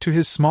went back to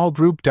his small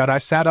group. I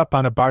sat up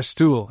on a bar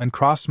stool and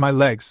crossed my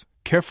legs,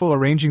 careful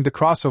arranging the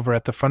crossover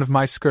at the front of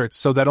my skirts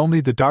so that only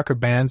the darker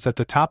bands at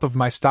the top of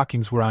my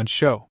stockings were on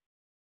show.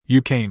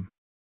 You came.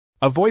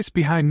 A voice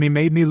behind me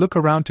made me look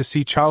around to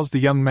see Charles, the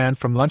young man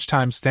from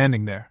lunchtime,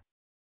 standing there.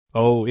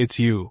 Oh, it's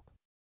you.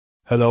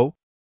 Hello?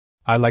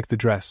 I like the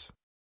dress.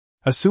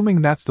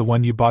 Assuming that's the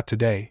one you bought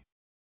today.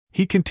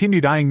 He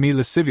continued, eyeing me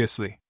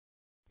lasciviously.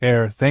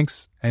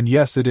 Thanks, and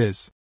yes it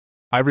is.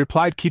 I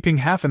replied, keeping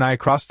half an eye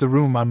across the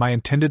room on my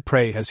intended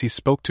prey as he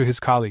spoke to his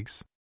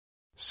colleagues.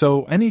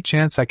 So, any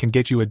chance I can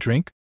get you a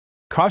drink?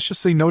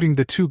 Cautiously noting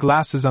the 2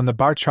 glasses on the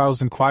bar,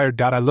 Charles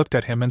inquired. I looked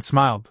at him and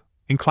smiled,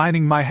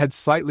 inclining my head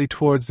slightly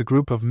towards the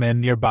group of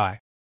men nearby.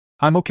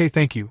 I'm okay,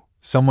 thank you,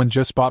 someone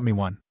just bought me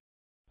one.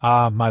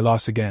 Ah, my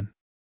loss again.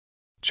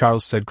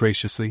 Charles said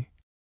graciously.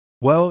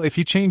 Well, if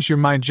you change your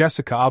mind,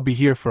 Jessica, I'll be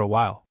here for a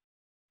while.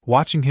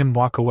 Watching him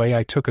walk away,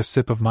 I took a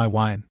sip of my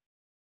wine.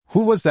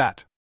 Who was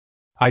that?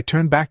 I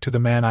turned back to the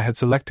man I had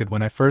selected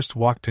when I first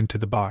walked into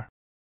the bar.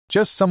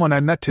 Just someone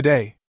I met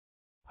today.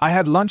 I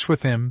had lunch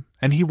with him,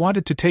 and he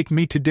wanted to take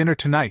me to dinner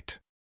tonight.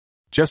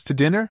 Just to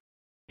dinner?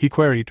 He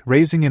queried,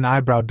 raising an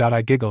eyebrow.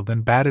 I giggled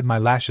and batted my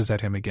lashes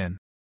at him again.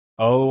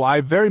 Oh, I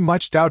very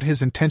much doubt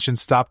his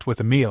intentions stopped with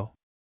a meal.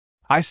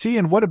 I see,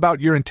 and what about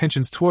your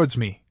intentions towards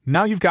me,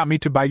 now you've got me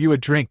to buy you a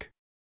drink?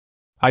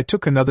 I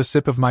took another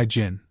sip of my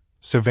gin,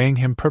 surveying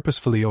him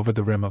purposefully over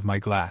the rim of my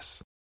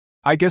glass.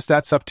 I guess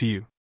that's up to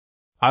you.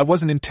 I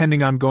wasn't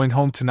intending on going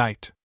home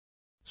tonight.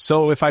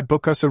 So if I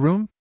book us a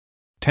room?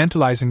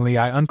 Tantalizingly,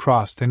 I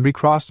uncrossed and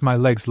recrossed my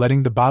legs,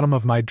 letting the bottom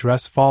of my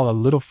dress fall a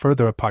little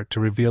further apart to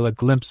reveal a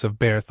glimpse of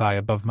bare thigh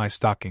above my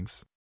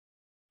stockings.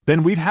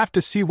 Then we'd have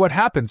to see what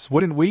happens,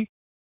 wouldn't we?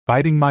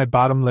 Biting my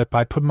bottom lip,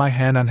 I put my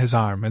hand on his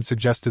arm and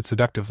suggested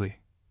seductively.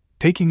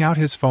 Taking out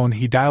his phone,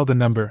 he dialed a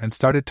number and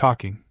started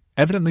talking,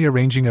 evidently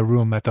arranging a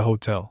room at the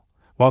hotel,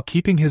 while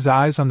keeping his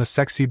eyes on the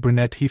sexy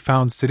brunette he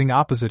found sitting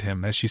opposite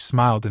him as she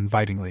smiled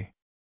invitingly.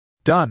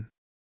 Done.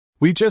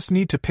 We just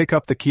need to pick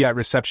up the key at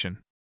reception.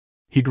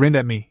 He grinned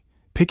at me,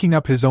 picking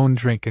up his own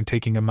drink and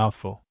taking a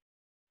mouthful.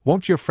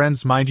 Won't your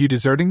friends mind you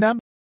deserting them?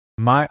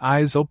 My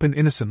eyes opened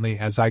innocently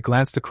as I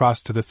glanced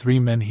across to the 3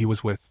 men he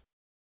was with.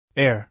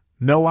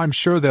 No, I'm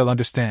sure they'll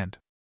understand.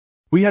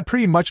 We had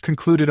pretty much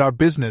concluded our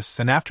business,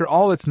 and after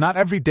all, it's not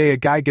every day a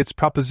guy gets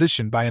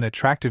propositioned by an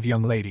attractive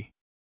young lady.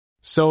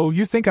 So,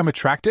 you think I'm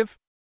attractive?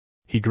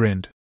 He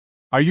grinned.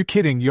 Are you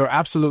kidding? You're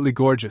absolutely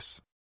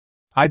gorgeous.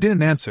 I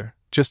didn't answer,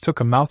 just took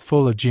a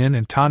mouthful of gin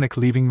and tonic,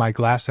 leaving my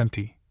glass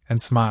empty,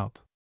 and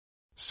smiled.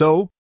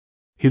 So?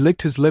 He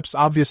licked his lips,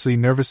 obviously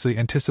nervously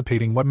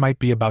anticipating what might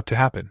be about to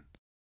happen.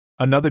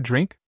 Another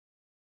drink?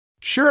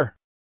 Sure.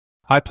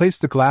 I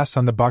placed the glass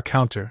on the bar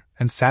counter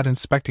and sat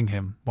inspecting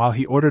him while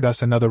he ordered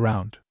us another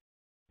round.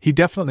 He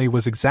definitely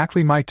was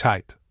exactly my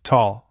type,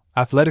 tall,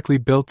 athletically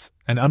built,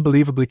 and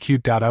unbelievably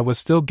cute. I was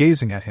still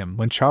gazing at him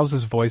when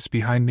Charles's voice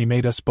behind me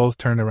made us both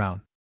turn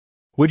around.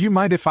 Would you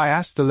mind if I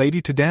asked the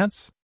lady to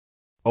dance?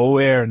 Oh,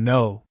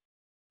 no.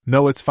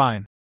 No, it's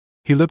fine.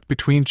 He looked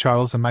between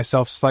Charles and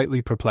myself,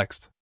 slightly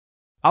perplexed.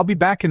 I'll be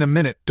back in a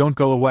minute, don't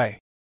go away.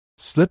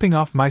 Slipping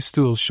off my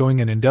stool, showing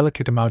an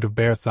indelicate amount of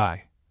bare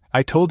thigh,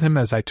 I told him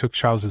as I took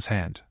Charles's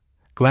hand,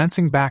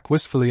 Glancing back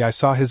wistfully, I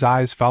saw his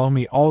eyes follow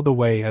me all the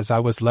way as I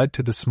was led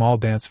to the small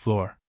dance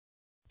floor.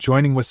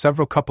 Joining with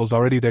several couples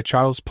already there,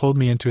 Charles pulled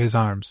me into his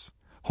arms,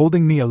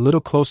 holding me a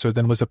little closer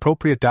than was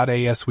appropriate.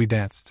 As we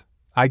danced,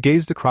 I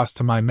gazed across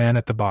to my man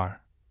at the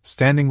bar,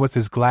 standing with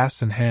his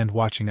glass in hand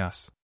watching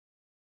us.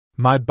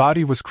 My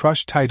body was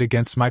crushed tight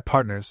against my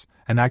partner's,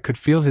 and I could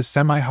feel his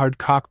semi-hard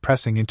cock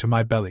pressing into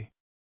my belly.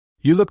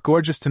 "You look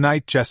gorgeous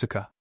tonight,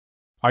 Jessica.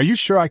 Are you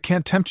sure I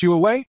can't tempt you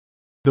away?"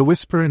 The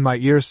whisper in my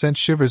ear sent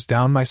shivers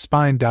down my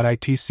spine.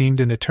 It seemed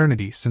an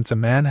eternity since a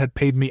man had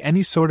paid me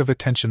any sort of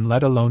attention,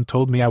 let alone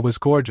told me I was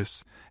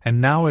gorgeous,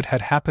 and now it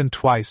had happened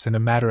twice in a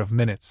matter of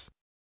minutes.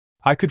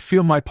 I could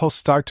feel my pulse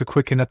start to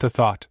quicken at the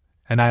thought,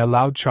 and I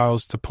allowed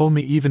Charles to pull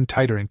me even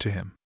tighter into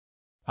him.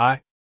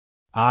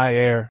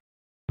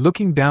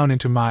 Looking down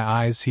into my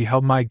eyes, he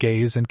held my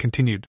gaze and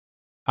continued,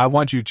 "I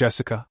want you,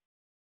 Jessica.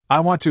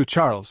 I want to,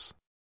 Charles.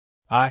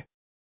 I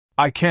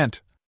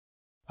can't.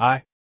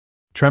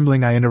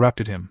 Trembling, I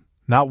interrupted him,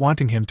 not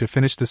wanting him to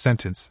finish the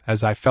sentence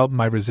as I felt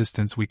my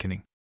resistance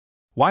weakening.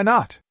 "Why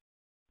not?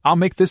 I'll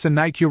make this a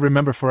night you'll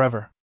remember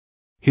forever."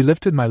 He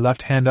lifted my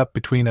left hand up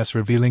between us,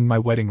 revealing my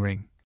wedding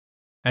ring.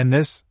 "And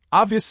this,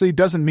 obviously,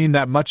 doesn't mean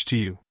that much to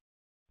you.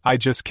 I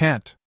just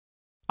can't.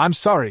 I'm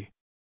sorry."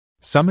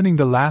 Summoning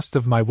the last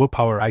of my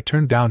willpower, I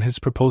turned down his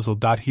proposal.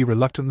 He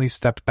reluctantly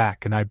stepped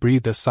back and I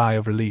breathed a sigh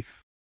of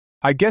relief.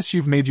 "I guess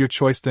you've made your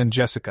choice then,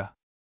 Jessica.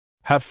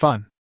 Have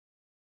fun."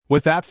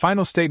 With that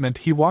final statement,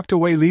 he walked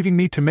away, leaving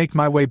me to make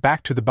my way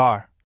back to the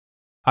bar.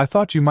 "I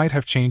thought you might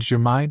have changed your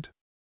mind.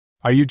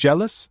 Are you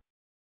jealous?"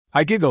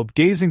 I giggled,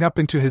 gazing up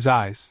into his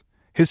eyes.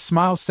 His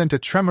smile sent a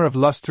tremor of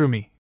lust through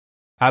me.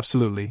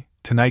 "Absolutely,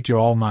 tonight you're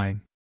all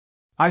mine."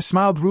 I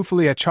smiled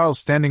ruefully at Charles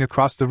standing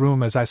across the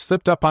room as I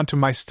slipped up onto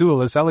my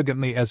stool as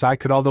elegantly as I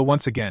could, although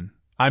once again,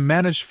 I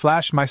managed to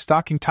flash my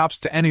stocking tops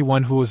to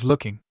anyone who was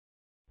looking.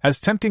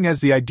 As tempting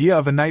as the idea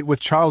of a night with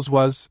Charles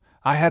was,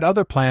 I had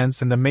other plans,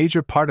 and the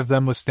major part of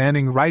them was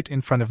standing right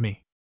in front of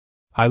me.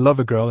 "I love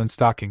a girl in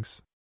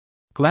stockings."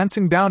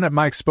 Glancing down at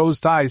my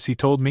exposed thighs, he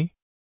told me.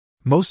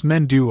 "Most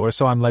men do, or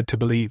so I'm led to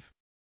believe."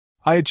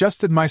 I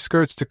adjusted my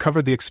skirts to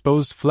cover the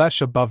exposed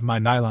flesh above my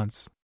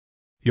nylons.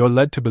 "You're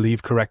led to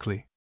believe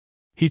correctly."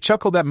 He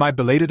chuckled at my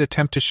belated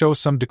attempt to show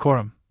some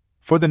decorum.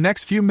 For the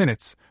next few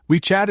minutes, we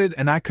chatted,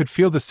 and I could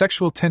feel the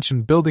sexual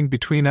tension building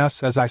between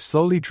us as I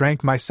slowly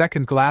drank my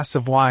second glass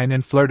of wine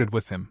and flirted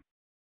with him.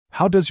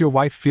 "How does your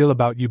wife feel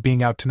about you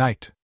being out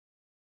tonight?"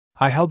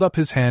 I held up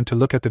his hand to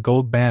look at the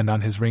gold band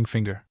on his ring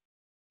finger.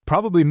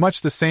 "Probably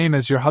much the same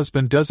as your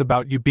husband does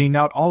about you being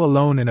out all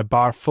alone in a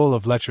bar full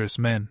of lecherous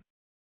men."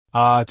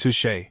 "Ah,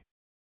 touché."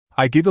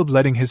 I giggled,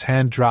 letting his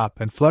hand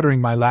drop and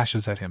fluttering my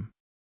lashes at him.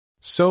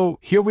 "So,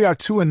 here we are,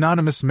 two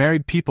anonymous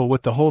married people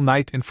with the whole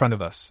night in front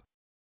of us."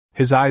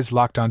 His eyes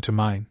locked onto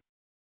mine.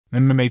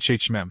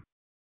 "MMHHMM.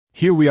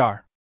 Here we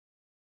are,"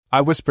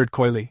 I whispered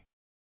coyly.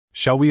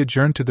 "Shall we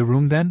adjourn to the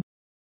room then?"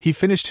 He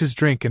finished his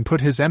drink and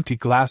put his empty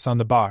glass on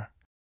the bar.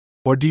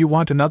 "Or do you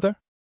want another?"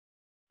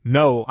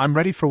 "No, I'm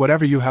ready for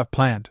whatever you have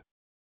planned."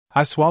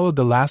 I swallowed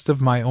the last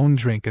of my own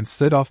drink and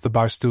slid off the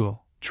bar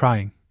stool,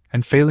 trying,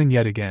 and failing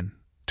yet again,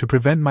 to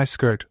prevent my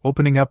skirt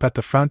opening up at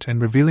the front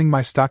and revealing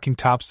my stocking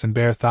tops and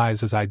bare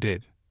thighs as I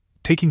did.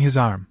 Taking his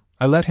arm,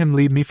 I let him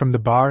lead me from the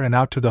bar and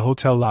out to the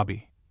hotel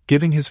lobby,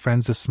 giving his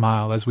friends a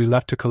smile as we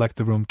left to collect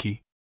the room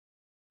key.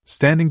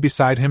 Standing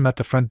beside him at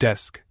the front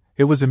desk,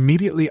 it was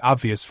immediately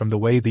obvious from the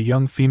way the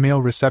young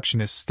female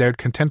receptionist stared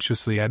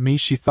contemptuously at me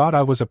she thought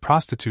I was a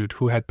prostitute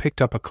who had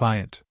picked up a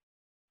client.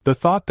 The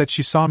thought that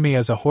she saw me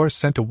as a horse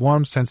sent a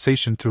warm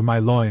sensation through my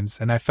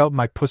loins, and I felt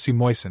my pussy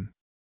moisten.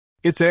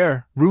 "It's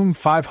air, room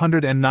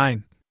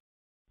 509.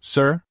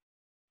 Sir?"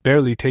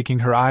 Barely taking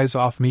her eyes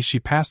off me, she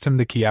passed him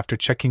the key after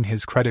checking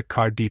his credit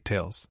card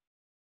details.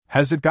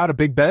 "Has it got a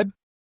big bed?"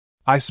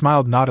 I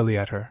smiled naughtily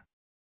at her.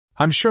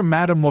 "I'm sure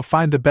madam will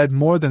find the bed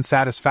more than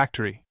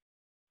satisfactory."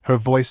 Her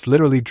voice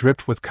literally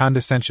dripped with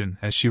condescension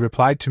as she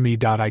replied to me.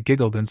 I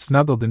giggled and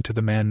snuggled into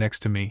the man next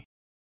to me.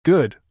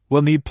 "Good,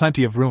 we'll need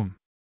plenty of room."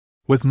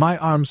 With my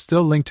arms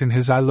still linked in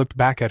his, I looked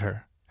back at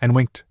her, and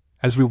winked,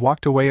 as we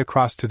walked away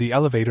across to the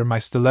elevator, my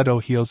stiletto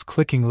heels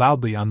clicking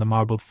loudly on the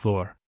marbled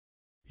floor.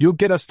 "You'll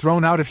get us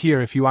thrown out of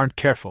here if you aren't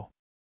careful."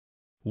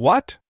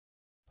 "What?"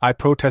 I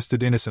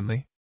protested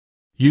innocently.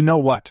 "You know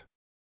what.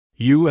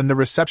 You and the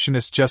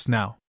receptionist just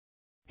now."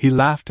 He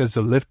laughed as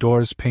the lift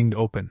doors pinged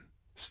open.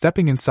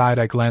 Stepping inside,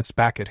 I glanced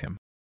back at him.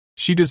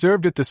 "She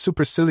deserved it, the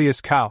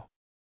supercilious cow."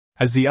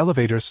 As the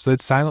elevator slid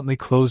silently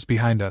closed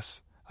behind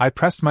us, I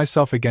pressed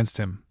myself against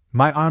him,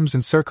 my arms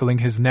encircling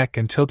his neck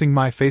and tilting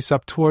my face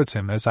up towards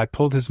him as I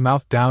pulled his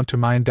mouth down to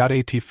mine.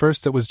 At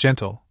first it was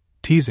gentle,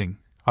 teasing,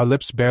 our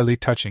lips barely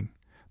touching,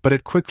 but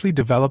it quickly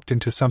developed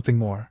into something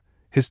more,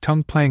 his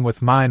tongue playing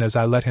with mine as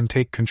I let him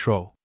take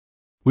control.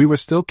 We were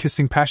still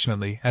kissing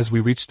passionately as we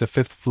reached the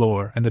 5th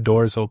floor and the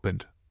doors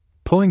opened.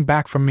 Pulling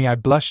back from me, I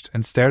blushed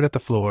and stared at the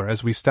floor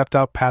as we stepped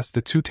out past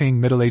the two-tang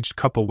middle-aged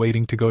couple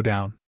waiting to go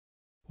down.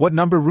 "What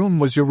number room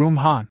was your room,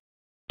 hon?"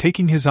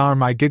 Taking his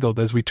arm, I giggled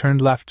as we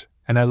turned left,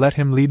 and I let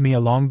him lead me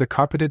along the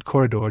carpeted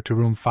corridor to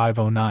room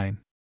 509.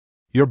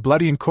 You're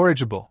bloody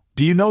incorrigible,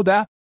 do you know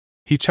that?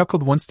 He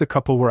chuckled once the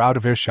couple were out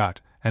of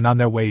earshot and on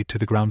their way to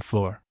the ground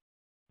floor.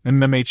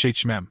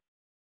 MMHHMM.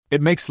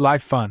 It makes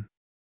life fun.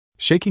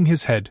 Shaking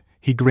his head,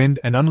 he grinned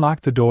and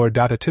unlocked the door.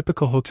 A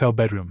typical hotel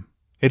bedroom.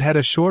 It had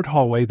a short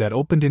hallway that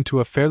opened into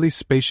a fairly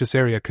spacious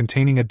area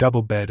containing a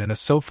double bed and a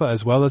sofa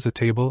as well as a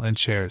table and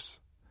chairs.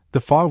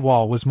 The far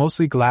wall was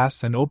mostly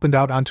glass and opened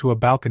out onto a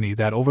balcony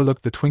that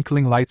overlooked the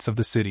twinkling lights of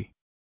the city.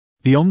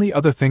 The only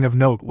other thing of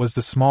note was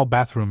the small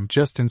bathroom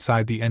just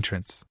inside the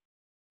entrance.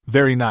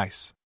 Very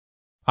nice.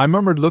 I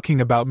murmured,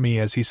 looking about me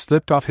as he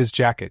slipped off his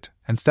jacket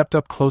and stepped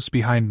up close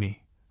behind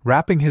me,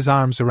 wrapping his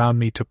arms around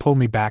me to pull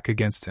me back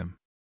against him.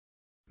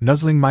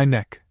 Nuzzling my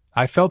neck,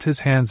 I felt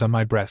his hands on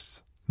my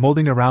breasts,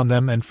 molding around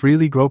them and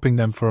freely groping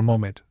them for a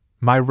moment,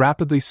 my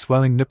rapidly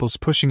swelling nipples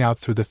pushing out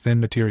through the thin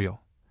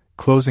material.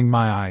 Closing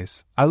my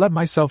eyes, I let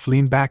myself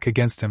lean back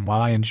against him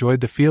while I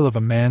enjoyed the feel of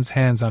a man's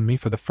hands on me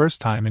for the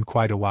first time in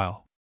quite a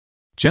while.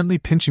 Gently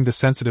pinching the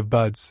sensitive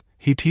buds,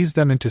 he teased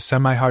them into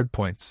semi-hard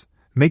points,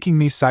 making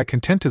me sigh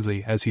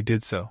contentedly as he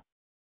did so.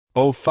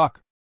 Oh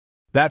fuck!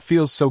 That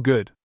feels so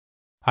good!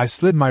 I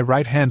slid my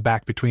right hand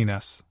back between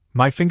us,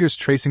 my fingers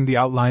tracing the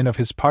outline of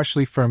his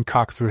partially firm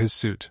cock through his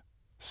suit.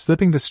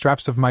 Slipping the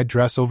straps of my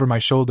dress over my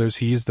shoulders,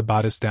 he eased the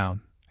bodice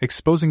down,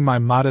 exposing my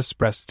modest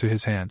breasts to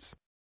his hands.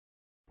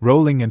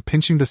 Rolling and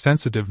pinching the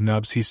sensitive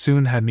nubs, he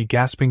soon had me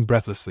gasping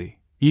breathlessly,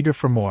 eager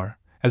for more,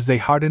 as they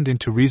hardened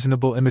into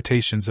reasonable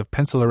imitations of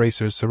pencil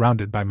erasers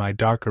surrounded by my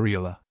dark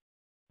areola.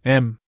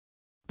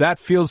 That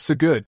feels so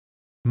good.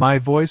 My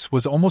voice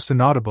was almost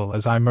inaudible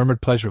as I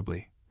murmured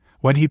pleasurably.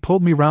 When he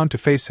pulled me round to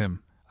face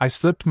him, I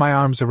slipped my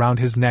arms around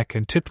his neck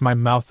and tipped my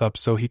mouth up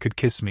so he could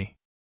kiss me.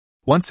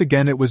 Once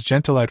again it was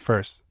gentle at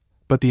first,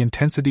 but the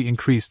intensity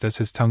increased as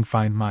his tongue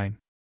found mine.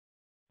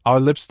 Our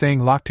lips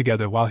staying locked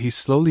together while he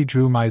slowly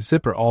drew my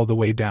zipper all the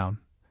way down.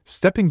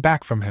 Stepping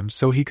back from him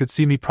so he could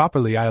see me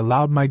properly, I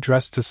allowed my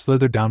dress to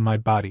slither down my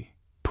body,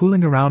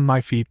 pooling around my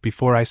feet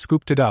before I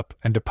scooped it up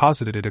and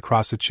deposited it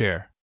across a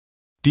chair.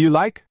 Do you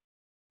like?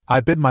 I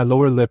bit my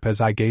lower lip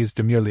as I gazed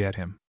demurely at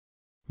him.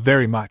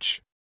 Very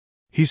much.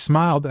 He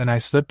smiled and I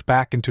slipped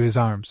back into his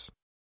arms.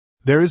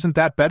 There isn't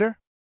that better?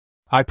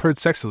 I purred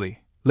sexily,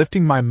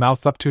 lifting my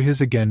mouth up to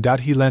his again.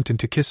 He leant in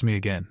to kiss me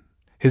again,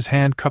 his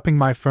hand cupping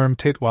my firm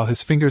tit while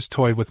his fingers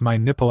toyed with my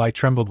nipple. I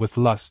trembled with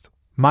lust,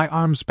 my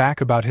arms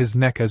back about his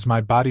neck as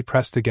my body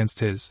pressed against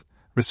his,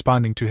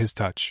 responding to his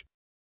touch.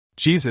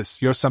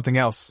 Jesus, you're something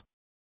else,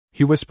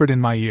 he whispered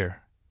in my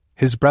ear,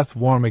 his breath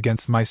warm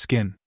against my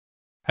skin.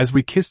 As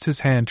we kissed, his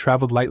hand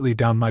traveled lightly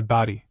down my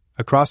body,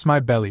 across my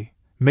belly,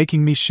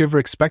 making me shiver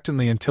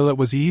expectantly until it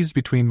was eased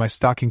between my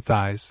stocking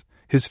thighs,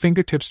 his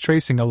fingertips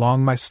tracing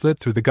along my slit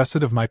through the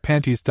gusset of my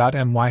panties.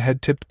 My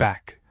head tipped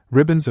back,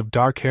 ribbons of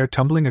dark hair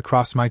tumbling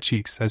across my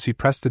cheeks as he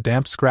pressed a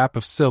damp scrap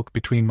of silk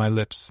between my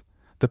lips,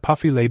 the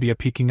puffy labia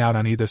peeking out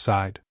on either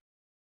side.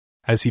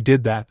 As he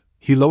did that,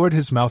 he lowered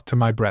his mouth to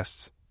my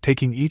breasts,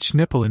 taking each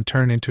nipple in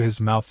turn into his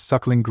mouth,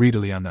 suckling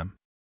greedily on them.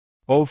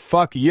 Oh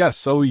fuck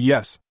yes, oh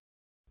yes!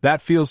 That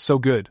feels so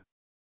good!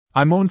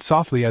 I moaned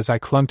softly as I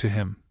clung to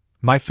him,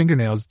 my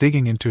fingernails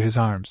digging into his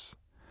arms.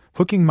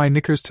 Hooking my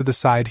knickers to the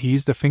side, he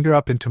eased a finger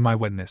up into my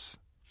wetness,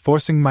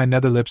 forcing my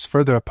nether lips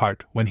further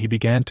apart when he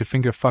began to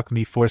finger fuck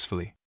me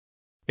forcefully.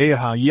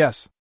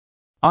 Yes!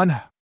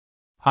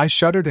 I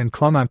shuddered and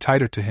clung on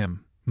tighter to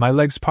him, my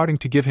legs parting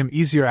to give him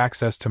easier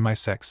access to my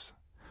sex.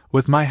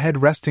 With my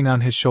head resting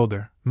on his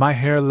shoulder, my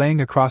hair laying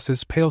across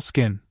his pale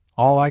skin,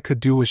 all I could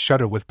do was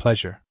shudder with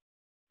pleasure.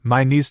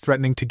 My knees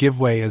threatening to give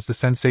way as the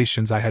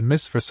sensations I had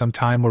missed for some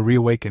time were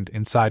reawakened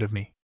inside of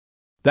me.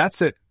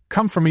 That's it,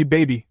 come for me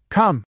baby,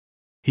 come!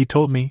 He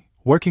told me,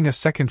 working a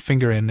second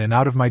finger in and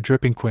out of my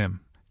dripping quim,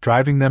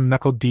 driving them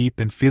knuckle deep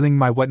and feeling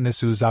my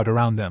wetness ooze out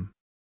around them.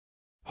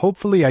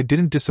 Hopefully I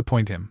didn't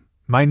disappoint him,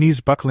 my knees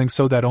buckling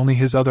so that only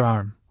his other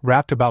arm,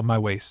 wrapped about my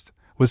waist,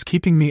 was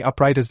keeping me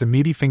upright as the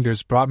meaty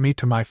fingers brought me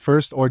to my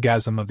first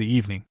orgasm of the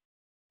evening.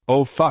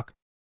 Oh fuck!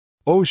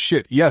 Oh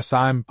shit, yes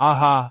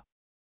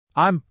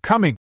I'm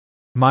coming!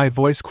 My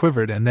voice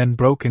quivered and then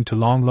broke into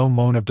long low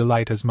moan of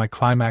delight as my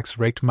climax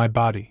raked my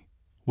body.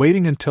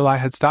 Waiting until I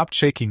had stopped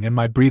shaking and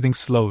my breathing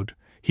slowed,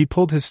 he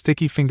pulled his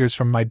sticky fingers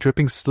from my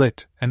dripping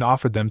slit and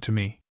offered them to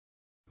me.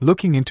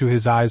 Looking into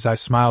his eyes, I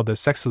smiled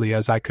as sexily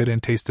as I could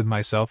and tasted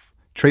myself,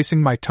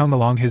 tracing my tongue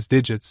along his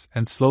digits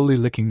and slowly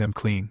licking them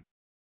clean.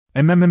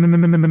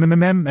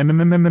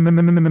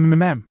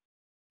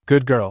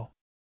 Good girl,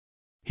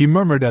 he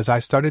murmured as I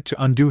started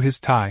to undo his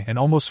tie and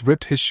almost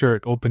ripped his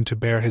shirt open to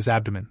bare his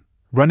abdomen.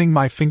 Running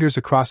my fingers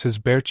across his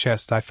bare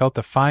chest, I felt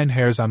the fine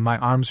hairs on my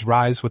arms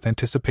rise with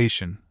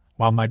anticipation,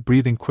 while my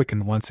breathing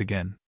quickened once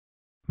again.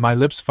 My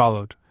lips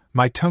followed,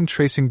 my tongue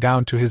tracing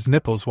down to his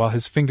nipples while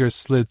his fingers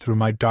slid through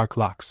my dark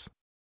locks.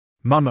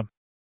 Mama.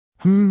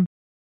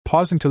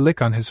 Pausing to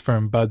lick on his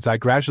firm buds, I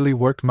gradually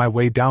worked my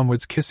way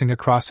downwards, kissing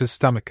across his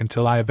stomach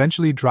until I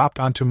eventually dropped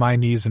onto my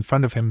knees in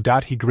front of him.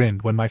 He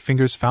grinned when my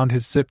fingers found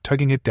his zip,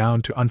 tugging it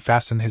down to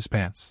unfasten his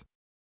pants.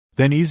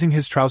 Then, easing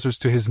his trousers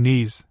to his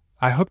knees,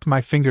 I hooked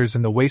my fingers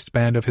in the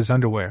waistband of his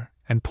underwear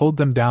and pulled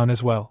them down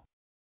as well.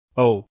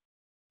 Oh.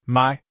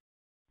 My.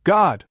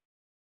 God!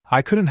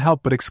 I couldn't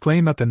help but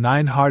exclaim at the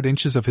 9 hard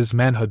inches of his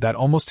manhood that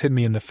almost hit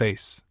me in the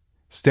face.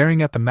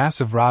 Staring at the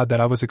massive rod that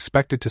I was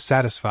expected to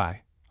satisfy,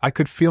 I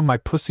could feel my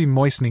pussy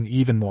moistening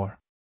even more.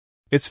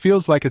 It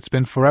feels like it's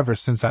been forever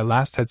since I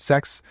last had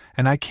sex,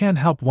 and I can't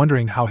help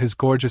wondering how his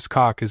gorgeous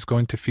cock is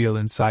going to feel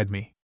inside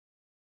me.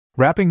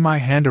 Wrapping my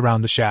hand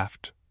around the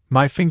shaft,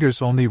 my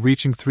fingers only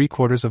reaching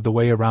 3/4 of the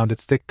way around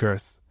its thick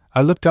girth,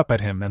 I looked up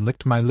at him and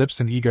licked my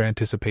lips in eager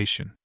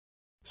anticipation.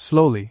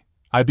 Slowly,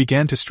 I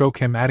began to stroke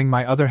him, adding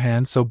my other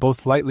hand so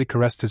both lightly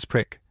caressed his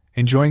prick,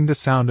 enjoying the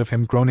sound of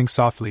him groaning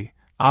softly,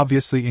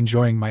 obviously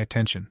enjoying my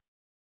attention.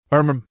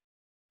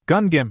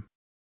 Gungim!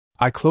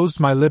 I closed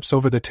my lips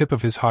over the tip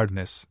of his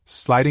hardness,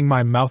 sliding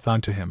my mouth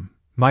onto him,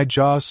 my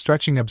jaws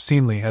stretching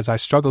obscenely as I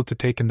struggled to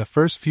take in the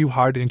first few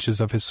hard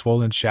inches of his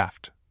swollen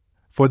shaft.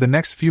 For the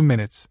next few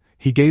minutes,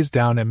 he gazed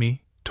down at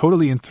me,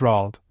 totally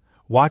enthralled,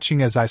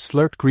 watching as I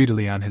slurped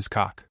greedily on his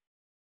cock.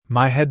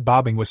 My head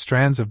bobbing with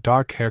strands of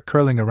dark hair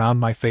curling around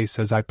my face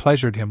as I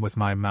pleasured him with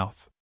my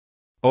mouth.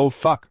 Oh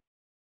fuck!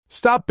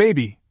 Stop,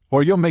 baby,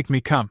 or you'll make me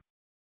come!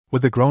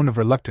 With a groan of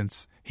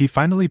reluctance, he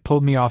finally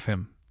pulled me off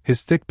him,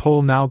 his thick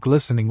pole now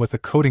glistening with a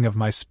coating of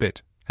my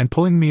spit, and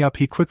pulling me up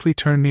he quickly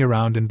turned me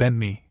around and bent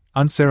me,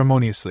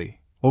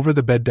 unceremoniously, over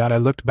the bed. I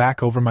looked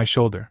back over my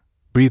shoulder,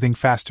 breathing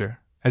faster,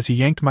 as he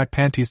yanked my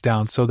panties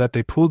down so that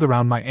they pooled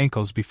around my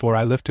ankles before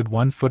I lifted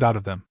one foot out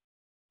of them.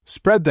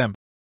 Spread them!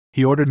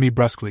 He ordered me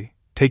brusquely,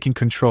 taking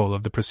control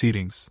of the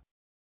proceedings.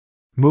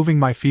 Moving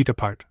my feet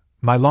apart,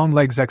 my long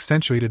legs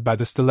accentuated by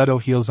the stiletto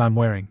heels I'm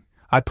wearing,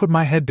 I put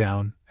my head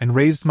down and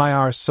raised my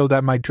arse so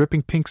that my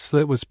dripping pink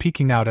slit was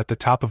peeking out at the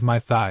top of my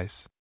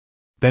thighs.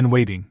 Then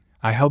waiting,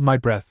 I held my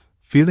breath,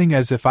 feeling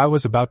as if I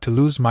was about to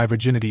lose my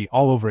virginity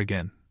all over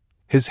again.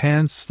 His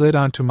hands slid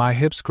onto my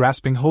hips,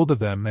 grasping hold of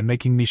them and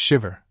making me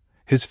shiver,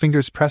 his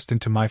fingers pressed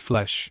into my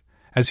flesh,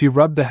 as he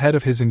rubbed the head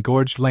of his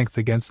engorged length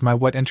against my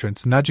wet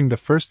entrance, nudging the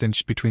first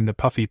inch between the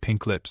puffy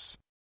pink lips.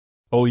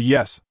 Oh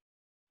yes.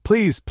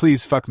 Please,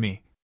 please fuck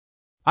me.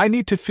 I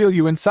need to feel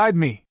you inside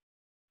me.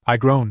 I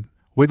groaned,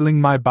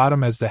 wiggling my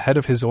bottom as the head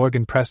of his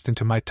organ pressed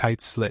into my tight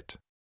slit.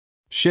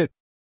 Shit.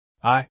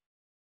 I.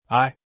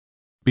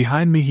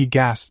 Behind me he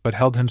gasped but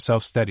held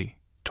himself steady,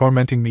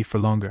 tormenting me for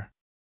longer.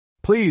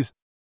 Please.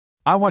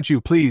 I want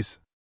you, please.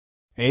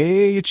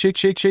 H.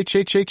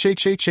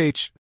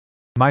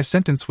 My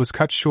sentence was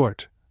cut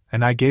short,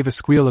 and I gave a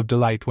squeal of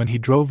delight when he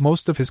drove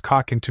most of his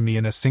cock into me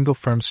in a single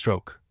firm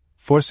stroke,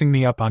 forcing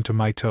me up onto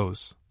my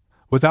toes.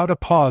 Without a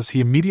pause he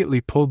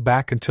immediately pulled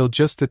back until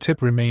just the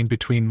tip remained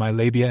between my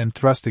labia and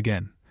thrust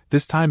again,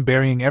 this time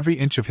burying every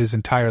inch of his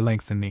entire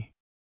length in me.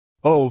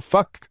 Oh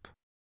fuck!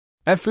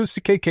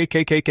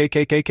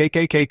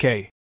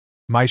 F-U-C-K-K-K-K-K-K-K-K-K-K.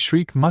 My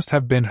shriek must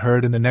have been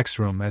heard in the next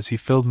room as he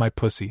filled my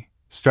pussy,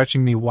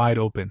 stretching me wide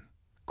open.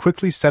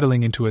 Quickly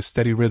settling into a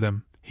steady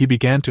rhythm, he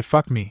began to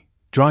fuck me,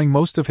 drawing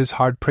most of his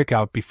hard prick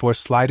out before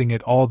sliding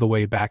it all the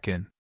way back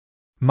in.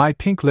 My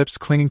pink lips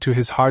clinging to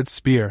his hard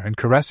spear and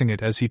caressing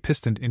it as he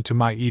pistoned into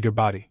my eager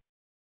body.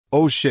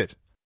 Oh shit.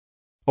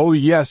 Oh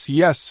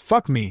yes,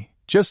 fuck me,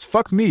 just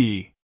fuck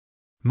me.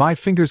 My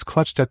fingers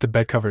clutched at the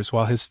bedcovers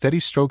while his steady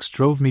strokes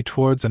drove me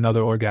towards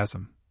another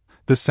orgasm.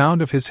 The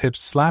sound of his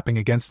hips slapping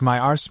against my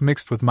arse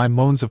mixed with my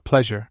moans of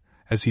pleasure,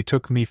 as he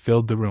took me,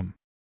 filled the room.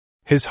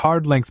 His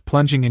hard length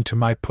plunging into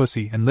my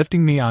pussy and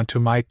lifting me onto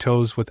my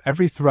toes with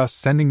every thrust,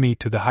 sending me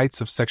to the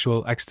heights of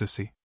sexual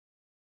ecstasy.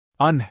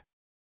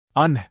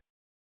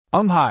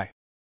 High.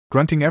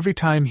 Grunting every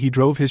time he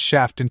drove his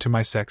shaft into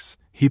my sex,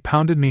 he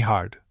pounded me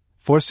hard,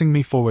 forcing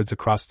me forwards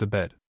across the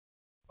bed.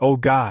 Oh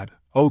God,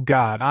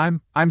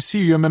 I'm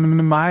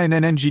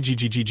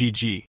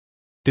CUMMINNGGGGG.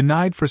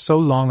 Denied for so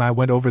long I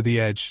went over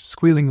the edge,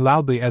 squealing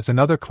loudly as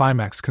another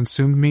climax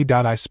consumed me.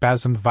 I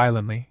spasmed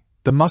violently,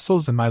 the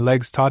muscles in my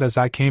legs taut as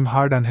I came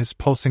hard on his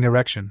pulsing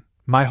erection,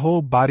 my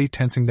whole body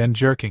tensing then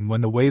jerking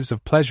when the waves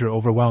of pleasure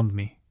overwhelmed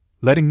me.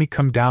 Letting me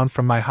come down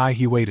from my high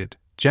he waited,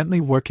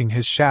 gently working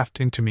his shaft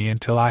into me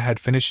until I had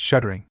finished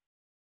shuddering.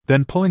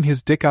 Then pulling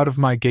his dick out of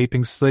my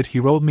gaping slit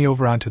he rolled me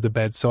over onto the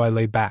bed so I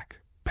lay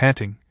back,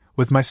 panting,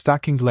 with my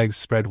stockinged legs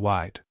spread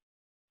wide.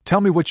 Tell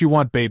me what you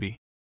want, baby.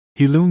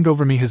 He loomed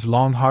over me, his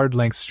long hard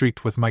length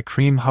streaked with my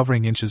cream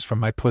hovering inches from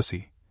my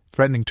pussy,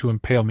 threatening to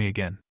impale me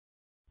again.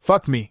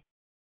 Fuck me.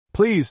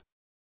 Please.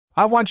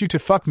 I want you to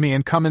fuck me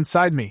and come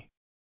inside me.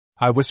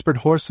 I whispered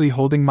hoarsely,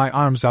 holding my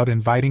arms out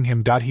inviting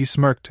him. He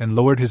smirked and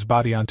lowered his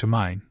body onto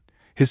mine,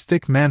 his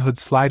thick manhood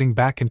sliding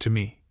back into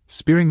me,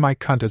 spearing my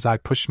cunt as I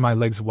pushed my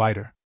legs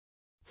wider.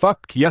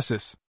 Fuck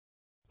yeses.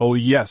 Oh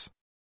yes.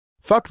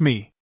 Fuck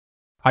me.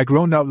 I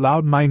groaned out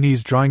loud, my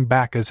knees drawing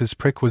back as his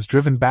prick was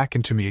driven back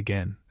into me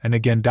again and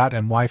again.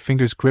 My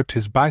fingers gripped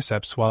his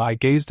biceps while I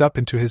gazed up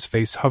into his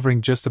face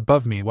hovering just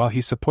above me while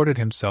he supported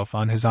himself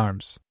on his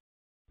arms.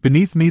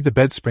 Beneath me the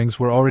bed springs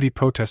were already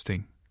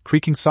protesting,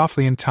 creaking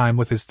softly in time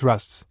with his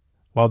thrusts,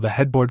 while the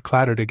headboard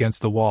clattered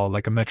against the wall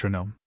like a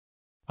metronome.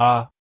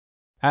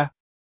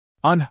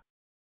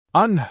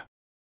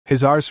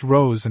 His arse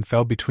rose and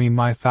fell between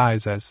my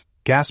thighs as,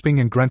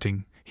 gasping and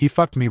grunting, he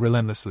fucked me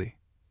relentlessly,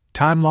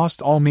 Time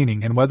lost all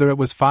meaning, and whether it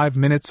was 5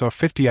 minutes or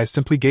 50, I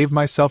simply gave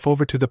myself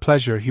over to the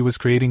pleasure he was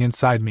creating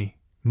inside me,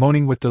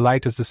 moaning with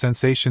delight as the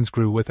sensations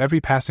grew with every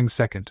passing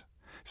second.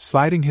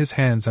 Sliding his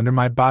hands under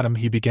my bottom,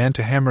 he began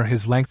to hammer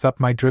his length up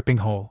my dripping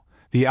hole,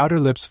 the outer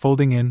lips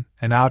folding in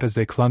and out as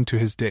they clung to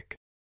his dick.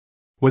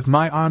 With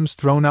my arms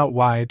thrown out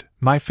wide,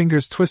 my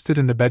fingers twisted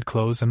in the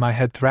bedclothes, and my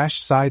head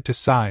thrashed side to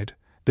side,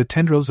 the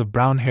tendrils of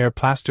brown hair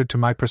plastered to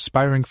my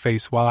perspiring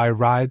face while I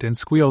writhed and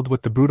squealed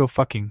with the brutal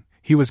fucking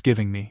he was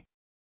giving me.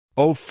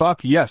 Oh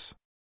fuck yes!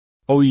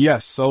 Oh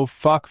yes, oh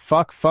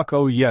fuck,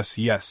 oh yes,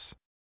 yes!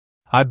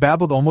 I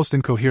babbled almost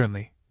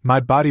incoherently, my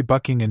body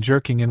bucking and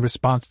jerking in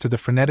response to the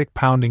frenetic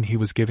pounding he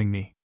was giving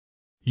me.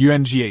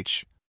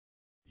 UNGH.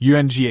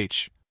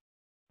 UNGH.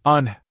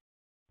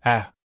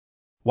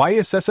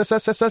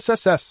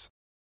 YSSSSSSSS.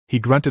 He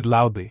grunted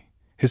loudly,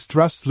 his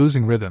thrusts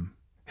losing rhythm,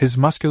 his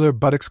muscular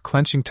buttocks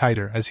clenching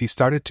tighter as he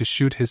started to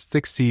shoot his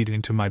thick seed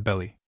into my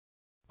belly.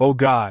 Oh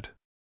God.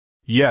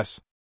 Yes.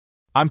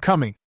 I'm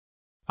coming.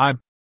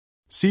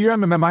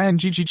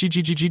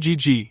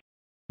 CRMMMINGGGGGGGG.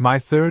 My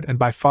third and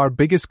by far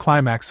biggest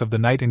climax of the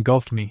night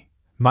engulfed me,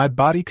 my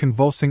body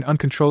convulsing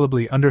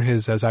uncontrollably under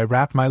his as I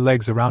wrapped my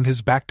legs around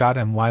his back.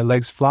 My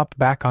legs flopped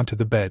back onto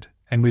the bed,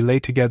 and we lay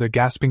together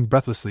gasping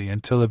breathlessly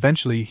until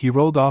eventually he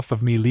rolled off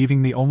of me,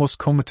 leaving me almost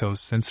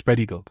comatose and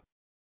spread-eagled.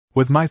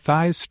 With my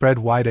thighs spread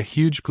wide, a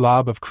huge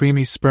glob of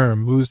creamy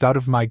sperm oozed out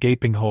of my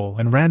gaping hole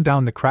and ran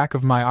down the crack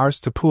of my arse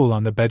to pool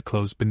on the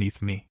bedclothes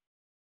beneath me.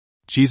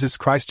 Jesus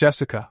Christ,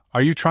 Jessica,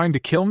 are you trying to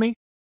kill me?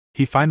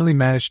 He finally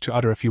managed to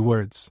utter a few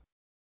words.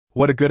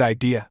 What a good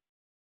idea.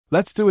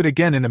 Let's do it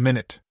again in a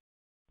minute.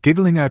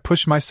 Giggling, I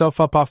pushed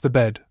myself up off the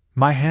bed,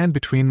 my hand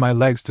between my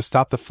legs to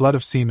stop the flood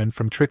of semen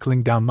from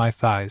trickling down my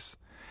thighs,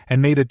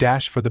 and made a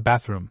dash for the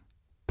bathroom.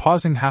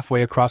 Pausing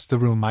halfway across the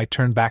room, I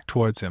turned back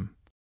towards him.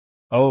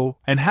 Oh,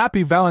 and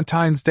happy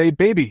Valentine's Day,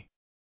 baby!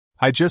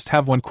 I just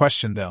have one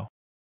question, though,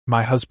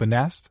 my husband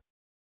asked.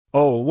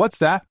 Oh, what's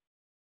that?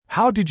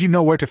 How did you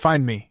know where to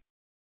find me?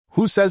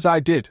 Who says I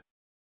did?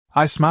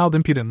 I smiled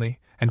impudently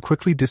and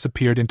quickly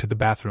disappeared into the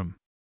bathroom.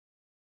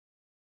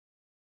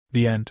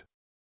 The end.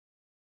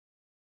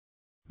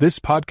 This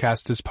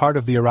podcast is part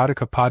of the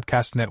Erotica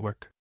Podcast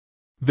Network.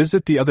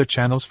 Visit the other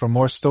channels for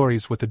more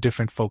stories with a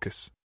different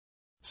focus.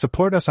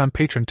 Support us on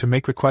Patreon to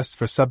make requests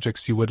for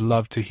subjects you would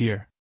love to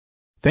hear.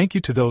 Thank you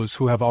to those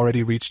who have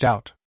already reached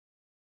out.